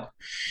 but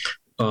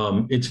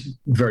it's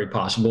very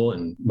possible.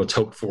 And what's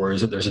hoped for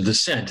is that there's a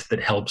dissent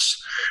that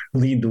helps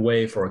lead the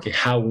way for, okay,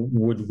 how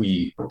would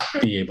we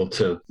be able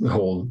to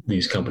hold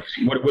these companies?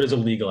 What is a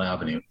legal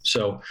avenue?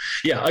 So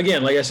yeah,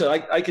 again, like I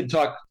said, I could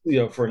talk,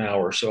 for an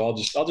hour. So I'll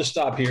just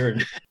stop here.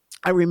 And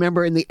I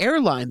remember in the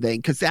airline thing,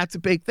 because that's a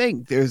big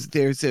thing. There's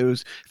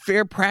those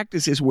fair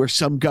practices where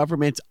some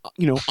governments,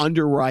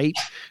 underwrite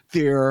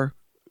their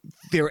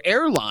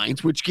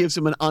airlines, which gives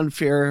them an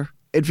unfair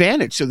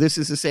advantage. So this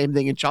is the same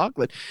thing in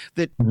chocolate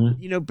that,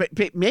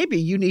 but maybe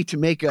you need to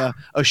make a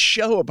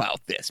show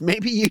about this.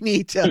 Maybe you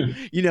need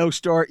to,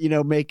 start,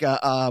 make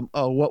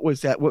what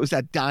was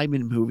that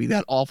Diamond movie,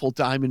 that awful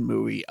Diamond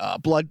movie,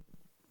 Blood.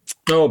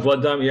 Oh,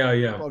 Blood Diamond.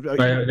 Yeah.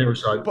 I never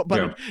saw it.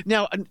 But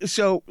now,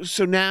 so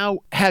now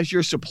has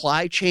your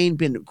supply chain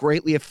been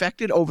greatly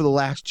affected over the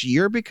last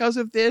year because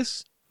of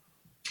this?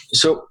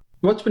 So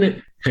what's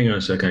been hang on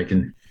a second. I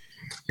can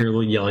hear a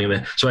little yelling in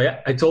there. So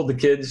I told the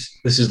kids,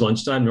 this is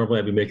lunchtime. Normally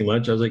I'd be making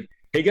lunch. I was like,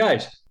 hey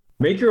guys,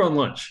 make your own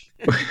lunch,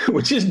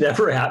 which has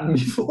never happened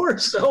before.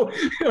 So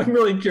I'm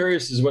really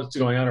curious as to what's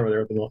going on over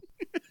there.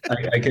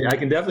 I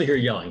can definitely hear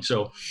yelling.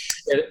 So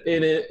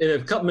in a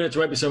couple minutes,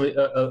 there might be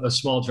a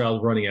small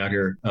child running out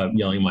here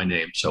yelling my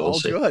name. So we'll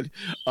see. Good.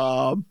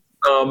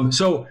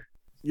 So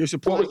your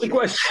supply what was the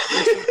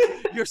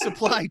question? Your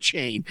supply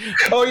chain.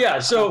 Oh yeah.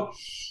 So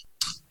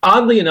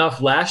oddly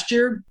enough, last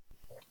year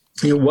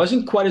it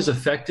wasn't quite as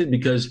affected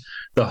because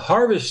the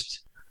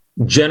harvest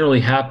generally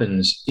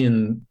happens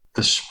in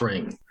the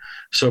spring.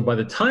 So by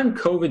the time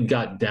COVID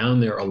got down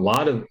there, a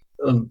lot of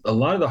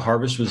the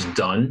harvest was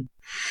done.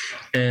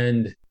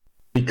 And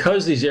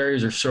because these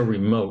areas are so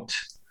remote,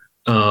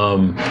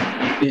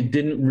 it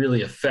didn't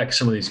really affect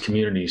some of these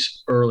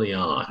communities early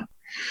on.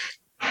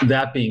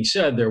 That being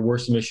said, there were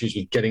some issues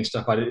with getting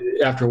stuff out.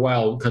 After a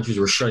while, countries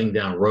were shutting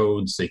down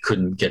roads. They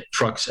couldn't get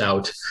trucks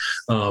out.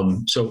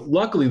 So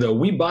luckily, though,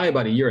 we buy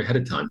about a year ahead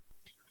of time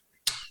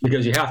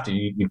because you have to.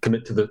 You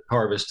commit to the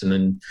harvest and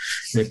then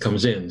it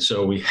comes in.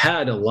 So we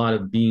had a lot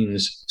of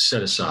beans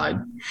set aside.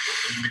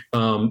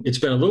 It's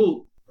been a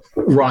little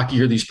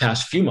rockier these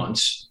past few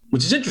months,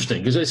 which is interesting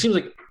because it seems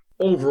like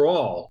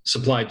overall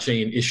supply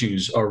chain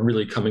issues are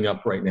really coming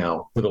up right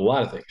now with a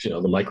lot of things, the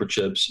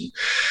microchips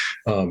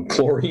and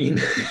chlorine.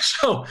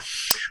 So,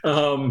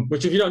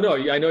 which if you don't know,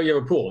 I know you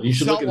have a pool. You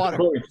should look at the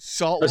chlorine.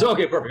 Salt water.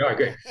 Okay, perfect. All right,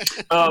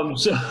 great.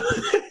 So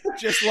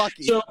just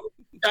lucky. So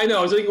I know.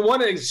 I was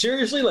like,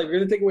 seriously, like we're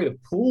going to take away the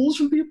pools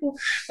from people?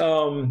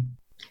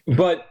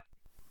 But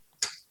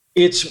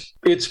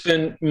it's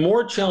been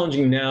more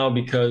challenging now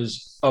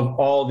because of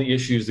all the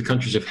issues the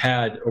countries have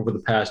had over the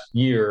past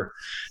year.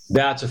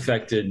 That's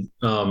affected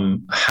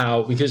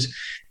because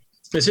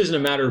this isn't a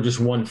matter of just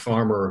one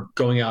farmer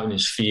going out in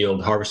his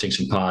field, harvesting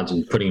some pods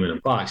and putting them in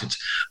a box. It's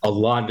a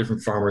lot of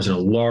different farmers in a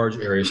large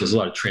area. So there's a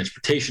lot of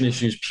transportation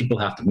issues. People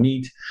have to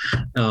meet.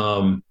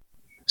 And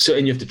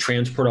you have to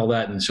transport all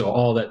that. And so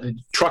all that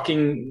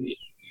trucking,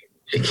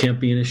 it can't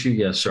be an issue.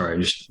 Yeah, sorry.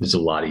 There's a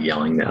lot of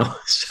yelling now.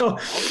 So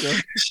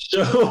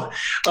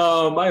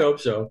I hope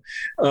so.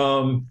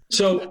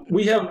 So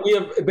we have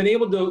been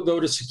able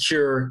to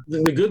secure.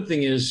 The good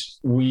thing is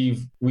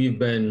we've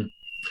been,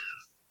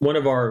 one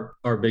of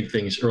our big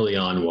things early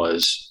on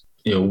was,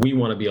 we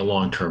want to be a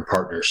long-term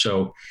partner.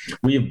 So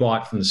we've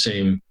bought from the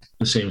same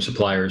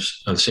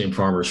suppliers, the same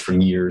farmers for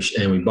years,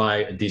 and we buy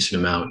a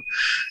decent amount.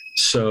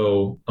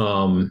 So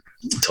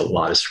it's a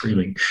lot of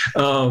screaming.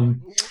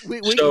 We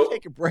can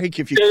take a break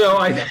if you can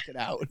knock it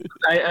out.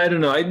 I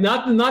don't know.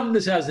 Not that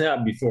this hasn't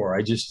happened before.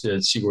 I just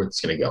see where it's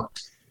going to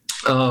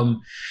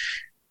go.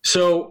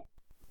 So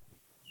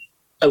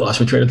I lost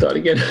my train of thought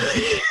again.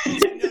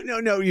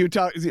 No. You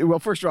talk. Well,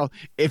 first of all,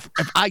 if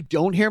I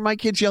don't hear my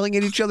kids yelling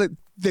at each other,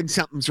 then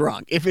something's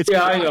wrong. If it's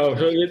I know.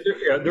 So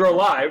they're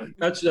alive.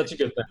 That's a good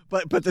thing.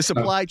 But the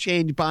supply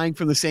chain, buying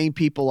from the same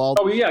people all.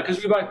 Oh yeah,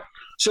 because we buy.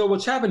 So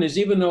what's happened is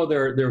even though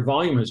their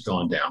volume has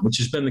gone down, which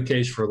has been the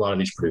case for a lot of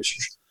these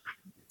producers,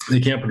 they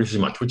can't produce as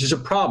much, which is a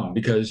problem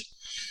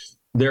because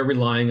they're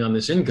relying on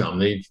this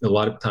income. A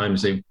lot of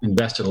times they've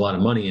invested a lot of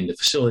money into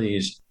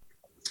facilities,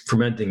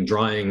 fermenting,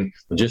 drying,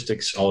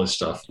 logistics, all this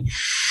stuff.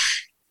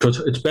 So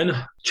it's been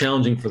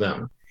challenging for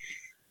them.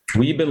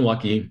 We've been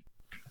lucky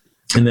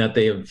in that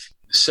they have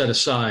set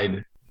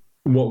aside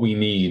what we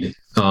need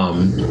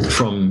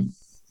from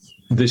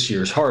this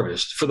year's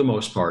harvest for the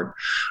most part,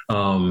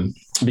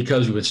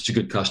 because it's such a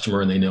good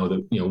customer and they know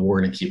that,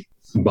 we're going to keep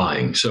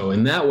buying. So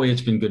in that way,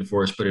 it's been good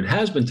for us, but it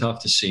has been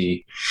tough to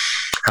see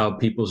how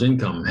people's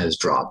income has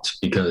dropped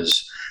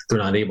because they're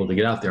not able to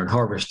get out there and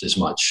harvest as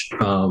much.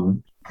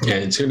 And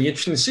it's going to be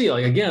interesting to see,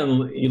 like,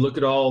 again, you look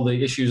at all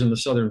the issues on the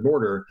southern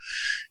border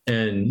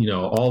and,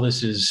 all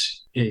this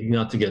is,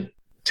 not to get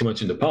too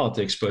much into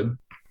politics, but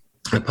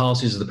the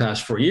policies of the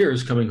past 4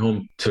 years coming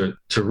home to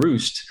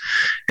roost.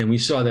 And we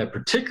saw that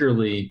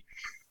particularly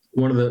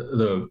one of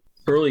the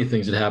early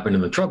things that happened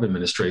in the Trump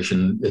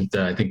administration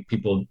that I think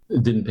people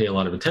didn't pay a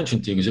lot of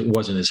attention to because it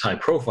wasn't as high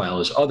profile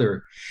as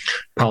other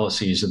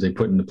policies that they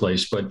put into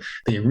place, but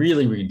they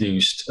really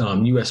reduced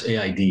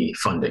USAID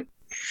funding.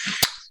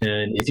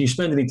 And if you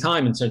spend any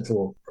time in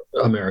Central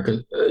America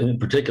in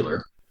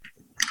particular,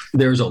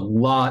 there's a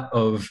lot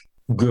of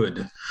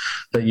good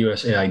that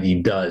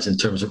USAID does in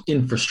terms of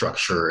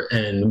infrastructure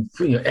and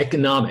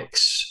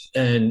economics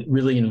and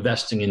really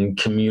investing in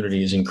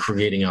communities and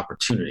creating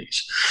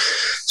opportunities.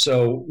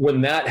 So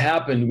when that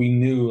happened, we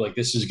knew like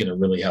this is going to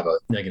really have a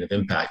negative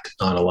impact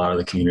on a lot of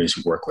the communities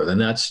we work with, and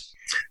that's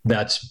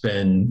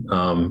been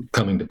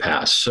coming to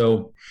pass.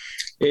 So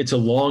it's a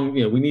long,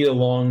 we need a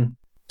long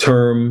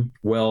term,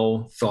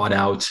 well thought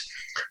out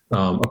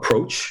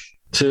approach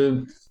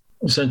to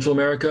Central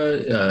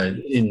America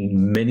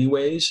in many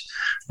ways.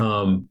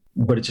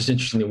 But it's just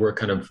interesting that we're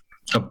kind of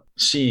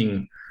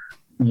seeing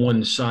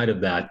one side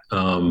of that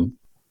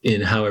in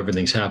how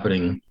everything's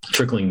happening,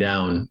 trickling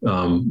down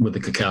with the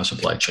cacao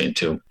supply chain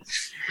too.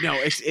 No,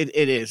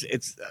 it is.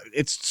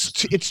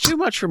 It's too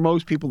much for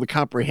most people to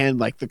comprehend,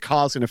 like the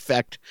cause and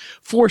effect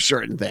for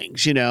certain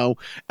things, and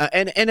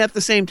at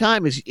the same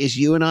time, as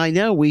you and I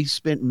know, we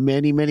spent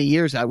many, many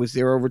years. I was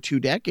there over 2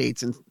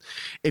 decades, and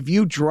if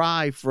you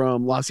drive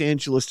from Los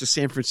Angeles to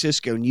San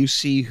Francisco and you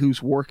see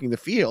who's working the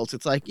fields,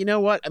 it's like, you know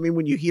what? I mean,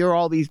 when you hear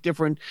all these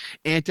different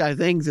anti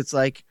things, it's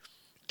like,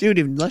 dude,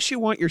 unless you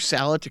want your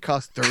salad to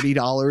cost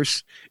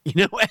 $30,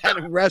 at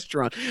a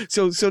restaurant.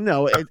 So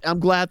no, I'm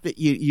glad that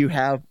you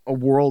have a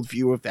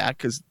worldview of that,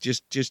 because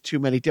just too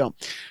many don't.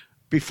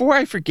 Before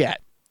I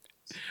forget,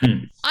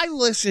 I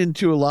listened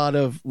to a lot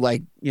of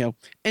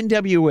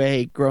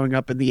NWA growing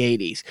up in the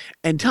 80s.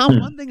 And Tom,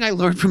 one thing I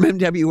learned from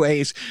NWA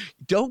is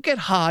don't get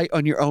high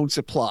on your own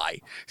supply.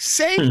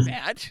 Saying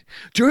that,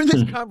 during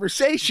this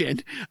conversation,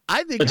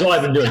 I think that's all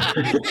I've been doing.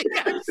 I think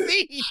I've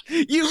seen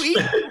you eat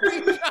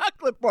 3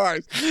 chocolate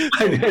bars.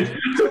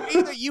 So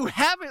either you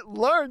haven't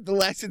learned the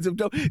lessons of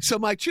dough. So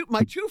my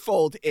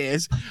twofold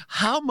is,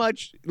 how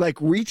much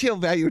retail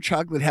value of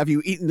chocolate have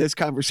you eaten this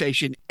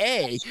conversation?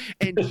 A,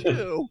 and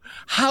 2,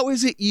 how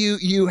is it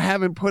you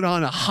haven't put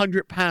on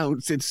 100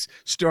 pounds since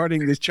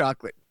starting this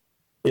chocolate?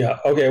 Yeah.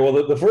 Okay. Well,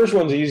 the first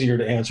one's easier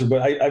to answer,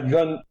 but I've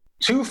done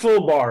 2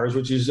 full bars,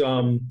 which is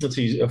let's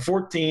see, so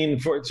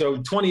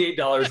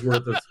 $28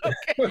 worth of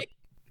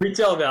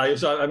retail value.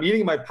 So I'm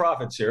eating my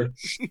profits here,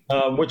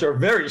 which are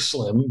very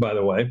slim, by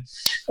the way.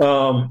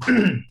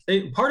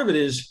 Part of it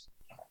is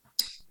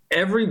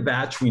every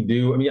batch we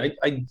do. I mean,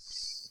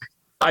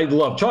 I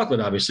love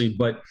chocolate, obviously,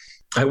 but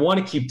I want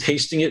to keep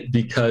tasting it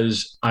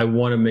because I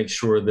want to make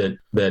sure that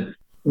the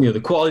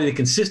quality, the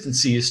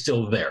consistency is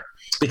still there,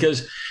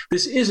 because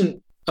this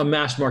isn't a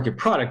mass market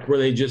product where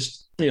they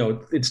just,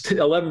 it's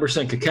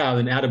 11% cacao,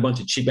 then add a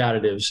bunch of cheap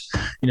additives,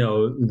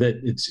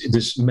 that it's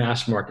this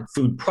mass market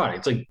food product.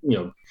 It's like,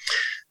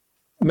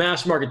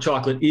 mass market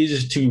chocolate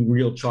is to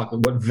real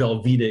chocolate what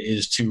Velveeta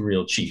is to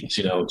real cheese,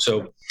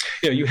 So,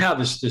 you have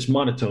this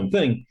monotone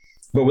thing,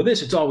 but with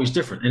this, it's always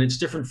different. And it's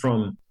different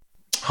from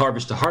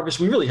harvest to harvest.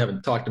 We really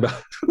haven't talked about,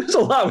 there's a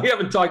lot we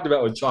haven't talked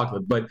about with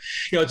chocolate, but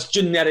it's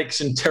genetics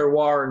and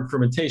terroir and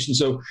fermentation.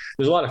 So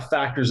there's a lot of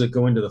factors that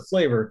go into the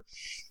flavor.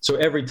 So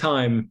every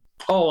time,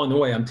 all on the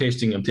way, I'm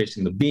tasting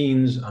the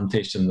beans, I'm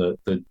tasting the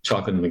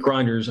chocolate in the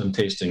grinders, I'm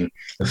tasting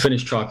the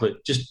finished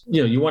chocolate. Just,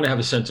 you want to have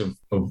a sense of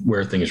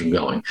where things are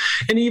going.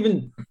 And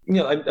even,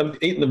 I'm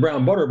eating the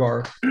brown butter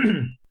bar.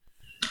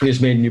 I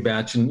just made a new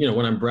batch. And,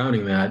 when I'm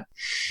browning that,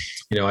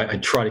 I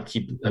try to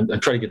get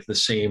to the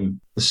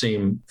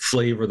same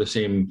flavor, the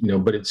same,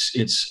 but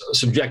it's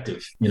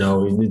subjective,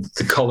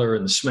 the color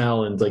and the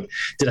smell, and did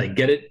I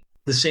get it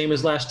the same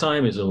as last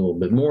time? Is it a little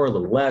bit more, a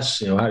little less?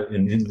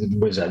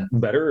 Was that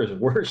better? Is it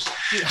worse?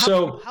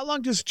 How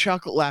long does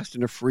chocolate last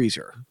in a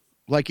freezer?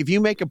 Like, if you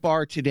make a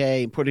bar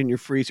today and put it in your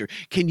freezer,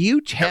 can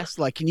you test,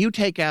 can you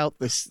take out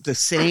the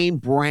same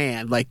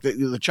brand, like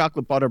the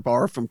chocolate butter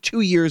bar from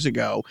 2 years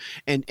ago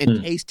and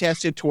taste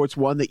test it towards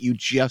one that you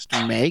just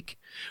make?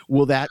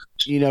 Will that,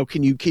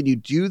 can you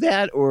do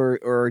that,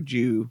 or do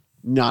you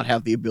not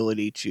have the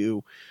ability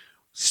to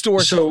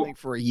store something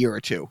for a year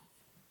or two?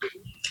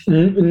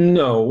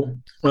 No,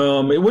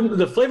 it wouldn't.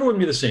 The flavor wouldn't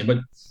be the same. But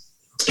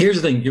here's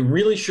the thing: you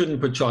really shouldn't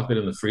put chocolate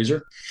in the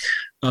freezer.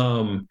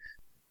 A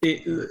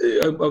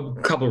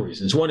couple of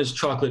reasons. One is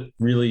chocolate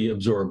really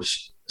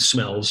absorbs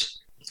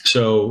smells.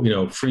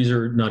 So,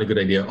 freezer, not a good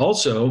idea.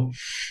 Also,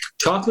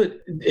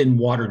 chocolate and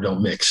water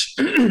don't mix.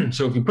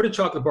 So if you put a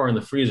chocolate bar in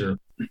the freezer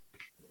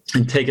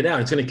and take it out,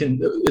 it's going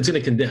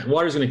to condense.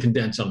 Water is going to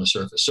condense on the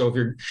surface. So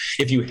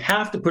if you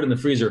have to put it in the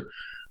freezer,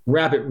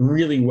 wrap it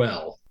really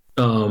well.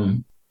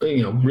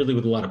 Really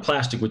with a lot of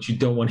plastic, which you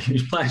don't want to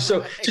use plastic.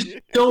 So just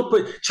don't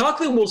put,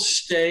 chocolate will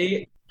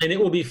stay and it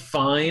will be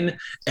fine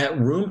at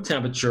room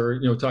temperature,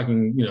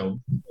 talking,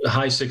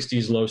 high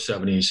 60s, low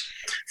 70s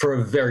for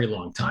a very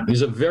long time.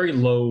 There's a very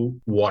low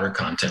water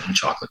content in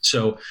chocolate.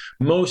 So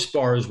most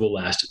bars will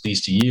last at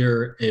least a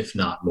year, if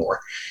not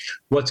more.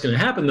 What's going to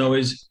happen though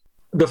is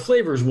the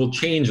flavors will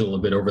change a little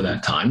bit over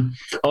that time.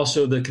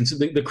 Also,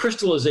 the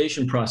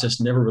crystallization process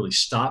never really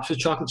stops with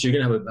chocolate. So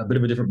you're going to have a bit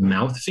of a different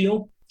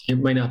mouthfeel. It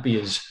might not be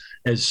as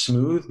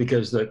smooth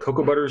because the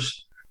cocoa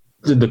butters,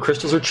 the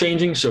crystals are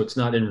changing, so it's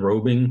not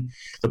enrobing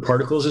the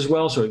particles as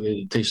well. So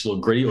it tastes a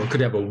little gritty, or it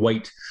could have a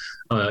white,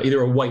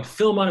 either a white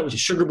film on it, which is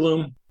sugar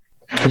bloom.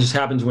 It just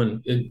happens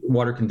when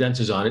water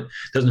condenses on it.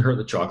 Doesn't hurt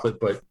the chocolate,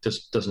 but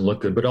just doesn't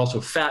look good. But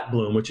also fat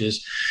bloom, which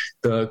is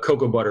the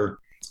cocoa butter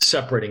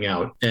separating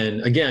out.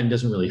 And again,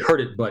 doesn't really hurt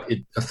it, but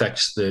it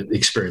affects the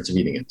experience of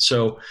eating it.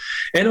 So,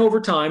 and over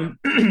time,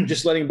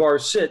 just letting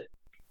bars sit,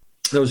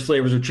 those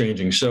flavors are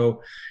changing.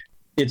 So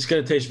it's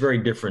going to taste very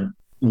different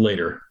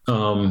later.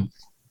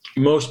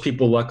 most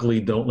people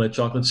luckily don't let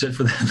chocolate sit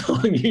for that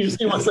long.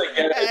 Usually once they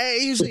get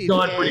it, Usually it's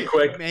gone pretty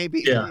quick.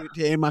 Maybe. Yeah.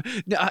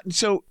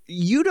 So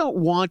you don't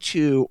want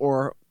to,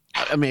 or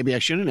maybe I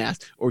shouldn't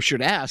ask, or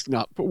should ask,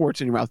 not put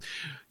words in your mouth.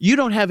 You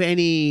don't have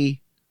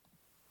any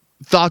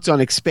thoughts on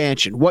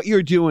expansion. What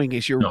you're doing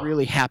is you're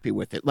really happy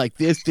with it. Like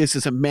this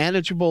is a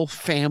manageable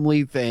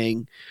family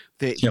thing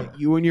that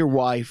you and your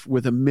wife,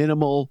 with a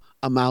minimal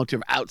amount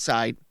of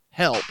outside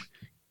help,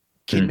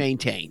 can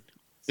maintain,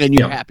 and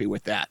you're happy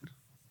with that.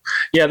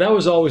 Yeah, that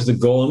was always the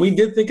goal. And we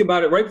did think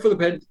about it right before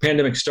the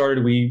pandemic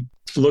started. We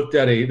looked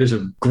at there's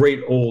a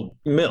great old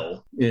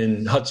mill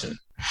in Hudson,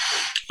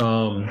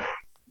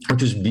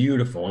 which is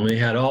beautiful. And they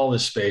had all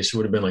this space. It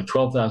would have been like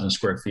 12,000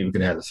 square feet. We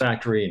could have the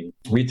factory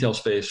and retail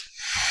space.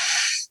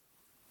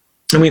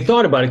 And we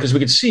thought about it because we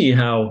could see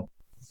how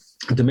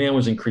demand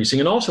was increasing.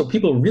 And also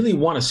people really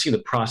want to see the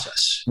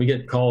process. We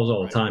get calls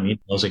all the time,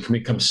 emails like, can we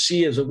come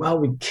see us? Well,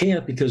 we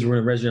can't because we're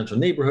in a residential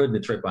neighborhood and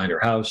it's right behind our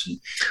house. And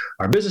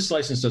our business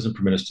license doesn't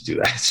permit us to do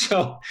that.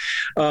 So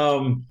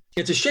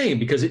it's a shame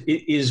because it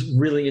is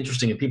really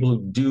interesting. And people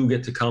who do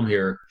get to come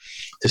here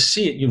to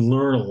see it, you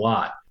learn a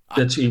lot.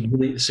 That's it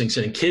really sinks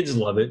in. And kids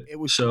love it. It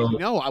was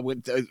I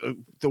would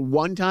the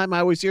one time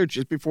I was here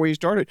just before you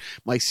started,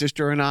 my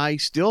sister and I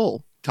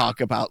still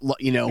talk about,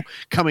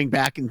 coming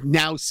back and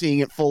now seeing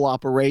it full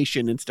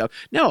operation and stuff.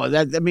 No,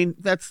 that's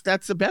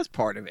the best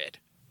part of it.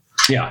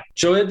 Yeah.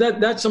 So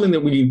that's something that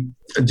we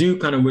do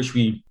kind of wish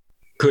we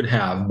could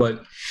have,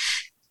 but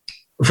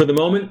for the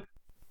moment,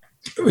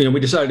 we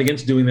decided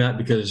against doing that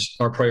because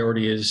our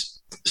priority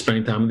is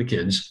spending time with the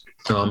kids.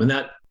 And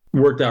that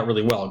worked out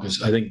really well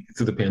because I think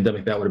through the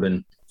pandemic, that would have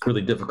been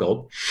really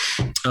difficult.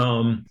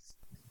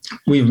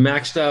 We've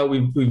maxed out.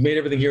 We've made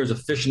everything here as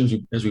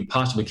efficient as we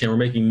possibly can. We're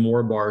making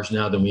more bars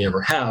now than we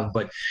ever have,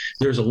 but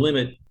there's a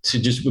limit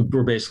to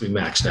we're basically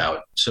maxed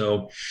out.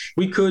 So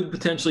we could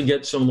potentially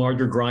get some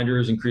larger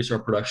grinders, increase our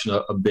production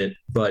a bit,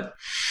 but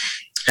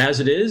as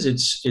it is,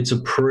 it's a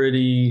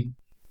pretty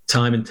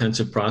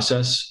time-intensive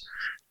process,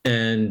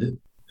 and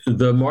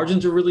the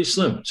margins are really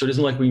slim. So it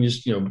isn't like we can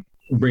just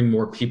bring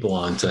more people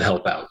on to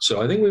help out.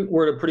 So I think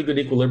we're at a pretty good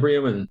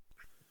equilibrium, and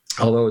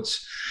although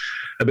it's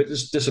a bit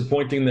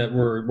disappointing that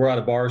we're out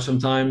of bars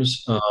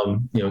sometimes.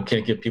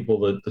 Can't give people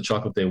the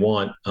chocolate they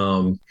want.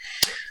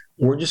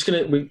 We're just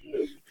gonna we're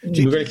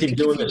gonna keep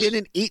doing this. You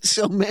didn't eat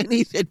so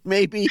many that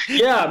maybe.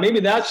 Yeah, maybe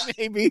that's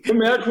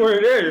where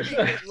it is.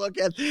 Look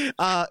at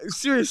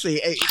seriously.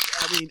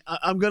 I mean,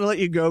 I'm gonna let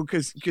you go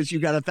because you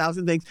got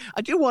 1,000 things.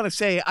 I do want to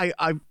say I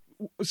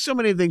so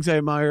many things I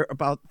admire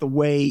about the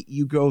way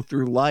you go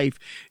through life.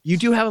 You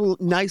do have a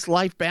nice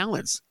life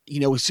balance.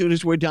 As soon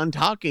as we're done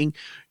talking,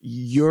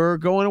 you're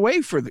going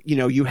away for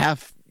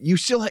you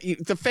still have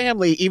the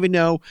family, even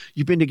though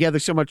you've been together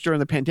so much during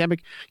the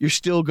pandemic, you're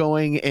still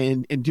going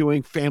and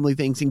doing family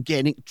things and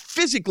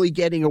physically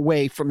getting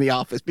away from the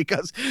office,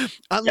 because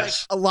unlike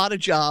a lot of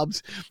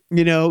jobs,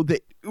 that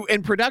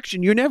in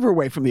production, you're never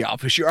away from the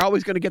office. You're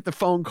always going to get the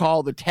phone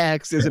call, the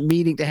text, there's a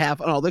meeting to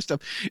have, and all this stuff.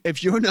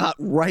 If you're not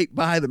right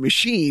by the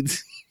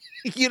machines,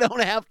 you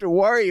don't have to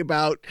worry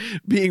about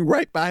being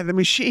right by the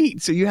machine.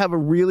 So you have a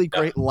really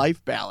great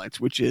life balance,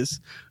 which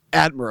is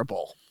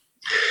admirable.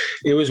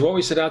 It was what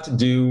we set out to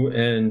do,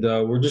 and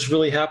we're just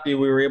really happy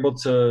we were able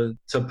to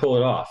pull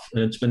it off.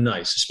 And it's been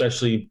nice,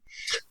 especially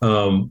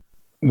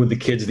with the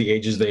kids the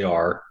ages they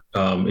are.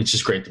 It's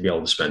just great to be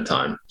able to spend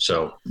time.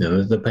 So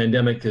the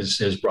pandemic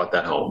has brought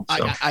that home.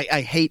 So.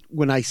 I hate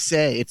when I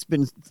say it's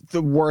been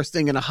the worst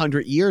thing in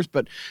 100 years,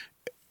 but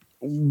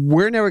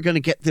we're never going to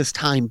get this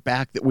time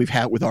back that we've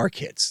had with our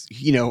kids,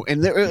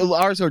 and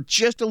ours are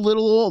just a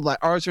little old. Like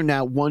ours are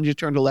now, one just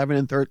turned 11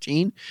 and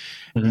 13.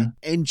 Mm-hmm.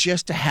 And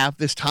just to have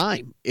this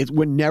time,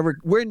 we're never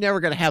going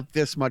to have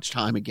this much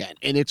time again.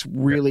 And it's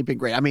really been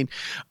great. I mean,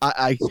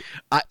 I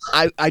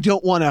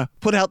don't want to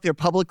put out there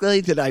publicly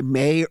that I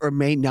may or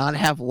may not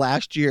have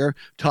last year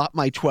taught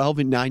my 12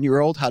 and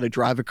 9-year-old how to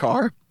drive a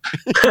car.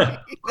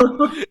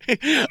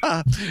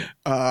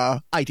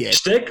 I did.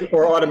 Stick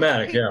or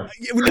automatic? Yeah.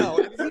 No,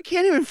 you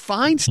can't even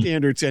find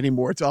standards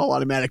anymore. It's all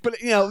automatic. But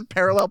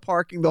parallel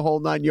parking, the whole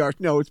 9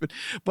 yards. No,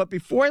 but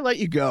before I let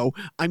you go,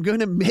 I'm going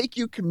to make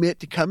you commit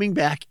to coming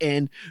back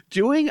and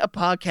doing a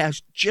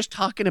podcast just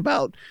talking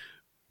about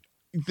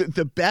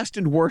the best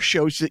and worst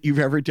shows that you've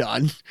ever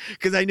done,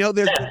 because I know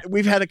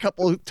we've had a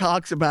couple of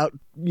talks about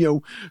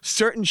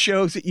certain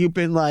shows that you've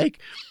been like,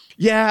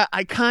 yeah,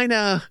 I kind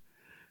of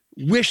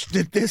wish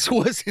that this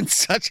wasn't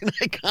such an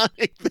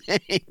iconic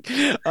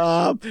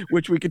thing,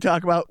 which we could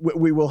talk about.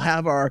 We will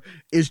have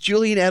is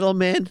Julian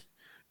Edelman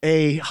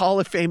a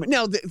Hall of Famer?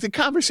 No, the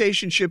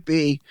conversation should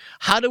be,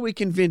 how do we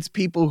convince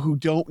people who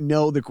don't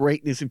know the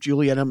greatness of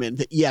Julian Edelman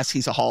that yes,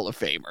 he's a Hall of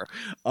Famer?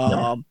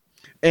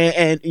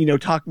 And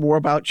talk more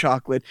about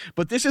chocolate.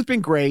 But this has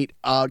been great.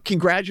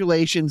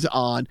 Congratulations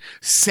on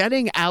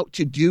setting out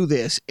to do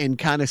this and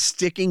kind of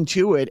sticking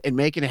to it and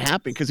making it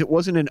happen, because it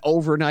wasn't an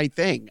overnight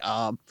thing.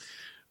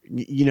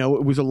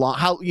 It was a lot.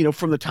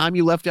 From the time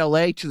you left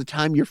LA to the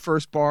time your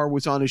first bar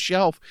was on a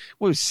shelf,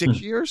 what was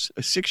 6 years?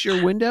 A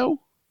 6-year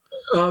window?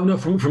 No,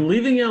 from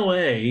leaving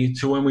LA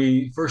to when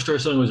we first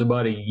started selling was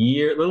about a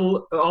year,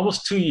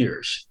 almost 2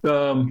 years,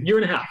 year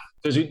and a half,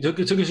 because it took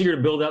us a year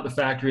to build out the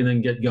factory and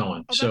then get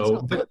going. Oh, that's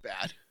not that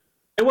bad.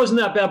 It wasn't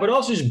that bad, but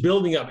also just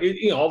building up.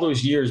 All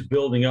those years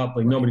building up,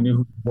 like nobody knew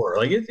who we were.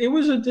 Like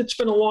it's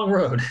been a long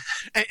road.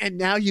 And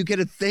now you get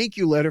a thank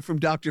you letter from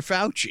Dr.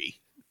 Fauci.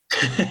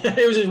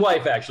 It was his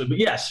wife, actually, but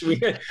yes, we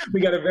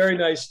got a very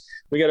nice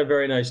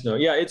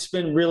note. Yeah, it's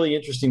been really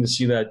interesting to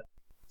see that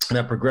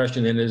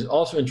progression, and it is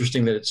also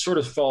interesting that it sort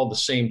of followed the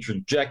same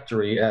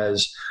trajectory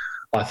as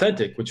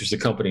Authentic, which was the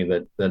company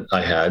that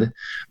I had,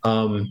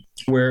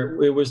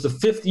 where it was the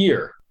 5th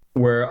year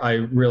where I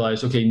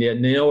realized, okay, you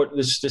know what,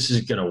 this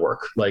is going to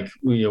work. Like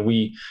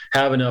we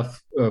have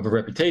enough of a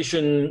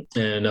reputation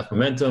and enough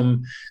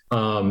momentum,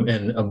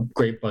 and a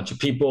great bunch of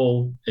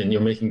people, and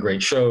you're making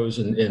great shows,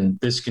 and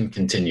this can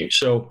continue.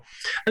 So,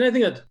 and I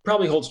think that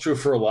probably holds true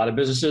for a lot of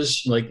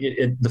businesses. Like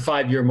the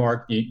 5-year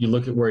mark, you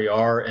look at where you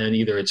are, and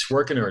either it's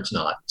working or it's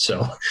not.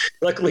 So,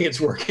 luckily,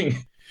 it's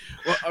working.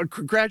 Well,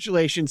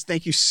 congratulations!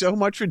 Thank you so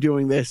much for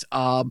doing this.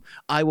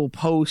 I will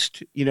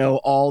post,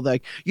 all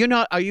the. You're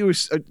not. Are you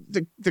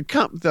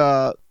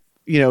the?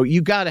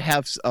 You got to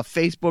have a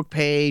Facebook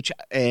page,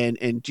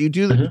 and do you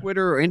do the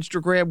Twitter or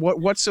Instagram?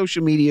 What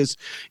social medias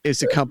is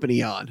the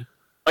company on?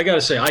 I got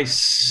to say, I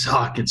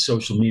suck at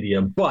social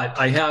media, but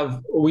we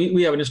have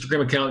an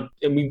Instagram account,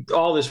 and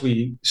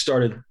we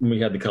started when we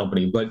had the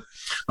company. But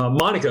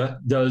Monica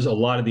does a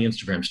lot of the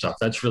Instagram stuff.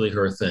 That's really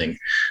her thing.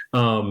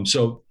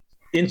 So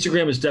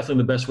Instagram is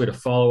definitely the best way to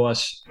follow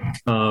us.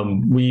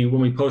 When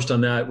we post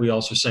on that, we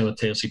also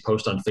simultaneously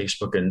post on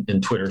Facebook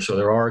and Twitter. So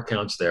there are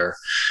accounts there.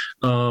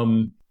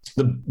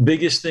 The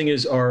biggest thing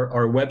is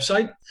our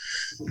website.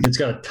 It's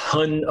got a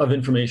ton of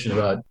information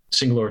about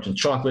single origin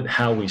chocolate,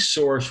 how we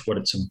source, what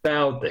it's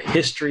about, the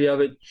history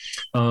of it.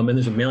 And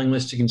there's a mailing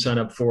list you can sign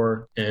up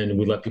for, and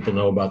we let people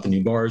know about the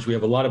new bars. We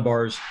have a lot of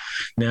bars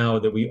now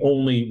that we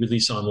only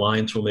release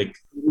online. So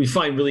we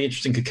find really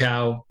interesting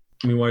cacao.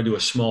 We want to do a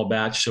small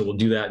batch, so we'll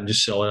do that and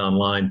just sell it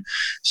online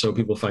so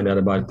people find out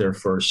about it there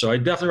first. So I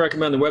definitely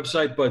recommend the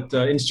website, but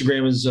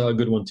Instagram is a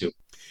good one too.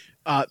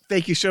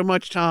 Thank you so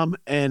much, Tom,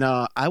 and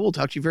I will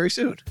talk to you very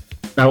soon.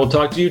 I will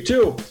talk to you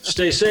too.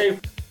 Stay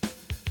safe.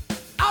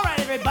 All right,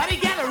 everybody,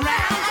 gather round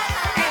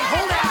and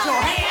hold out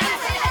your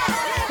hands,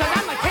 because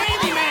I'm the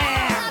Candy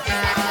Man.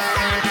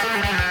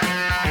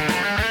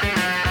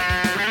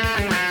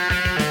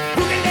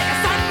 Who can get a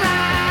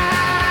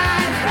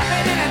sunrise, wrap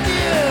it in a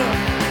dew,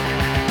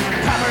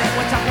 cover it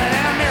with chocolate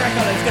and a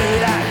miracle is due.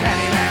 The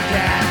Candy Man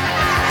can.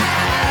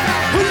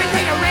 Who can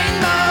take a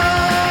rainbow,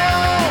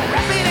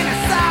 wrap it in a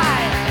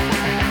sigh,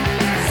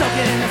 soak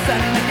it in the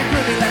sun, make a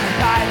groovy lemon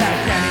pie. The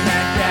Candy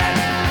Man can.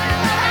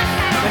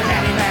 The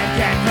Candy Man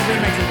can, 'cause he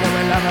makes it go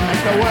in love and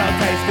makes the world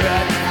taste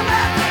good.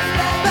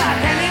 The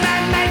Candy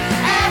Man makes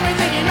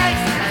everything he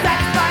makes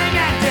satisfying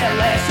and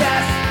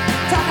delicious.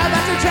 Talk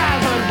about your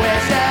childhood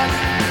wishes.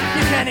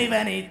 You can't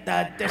even eat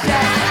the dishes.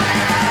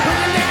 Who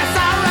can take a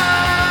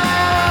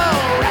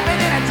sorrow, wrap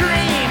it in a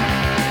dream,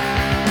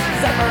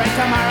 separate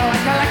tomorrow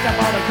and collect up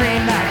all the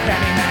cream. The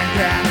Candy Man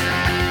can.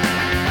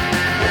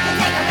 We can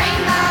take a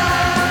rainbow,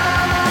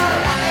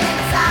 wrap it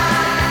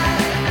inside,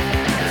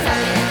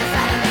 soak it in the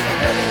sun and make a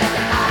groovy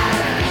lemon pie.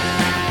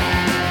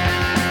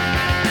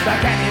 The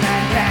Candy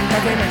Man can,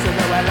 'cause he makes it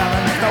go in love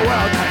and makes the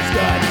world taste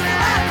good.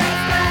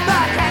 The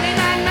Candy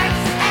Man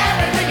makes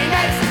everything he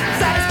makes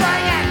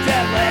satisfying and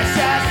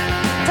delicious.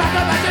 Talk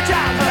about your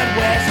childhood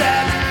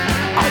wishes,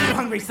 all you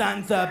hungry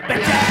sons of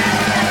bitches.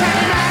 The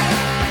Candy Man,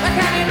 the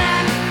Candy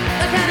Man,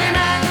 the Candy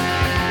Man.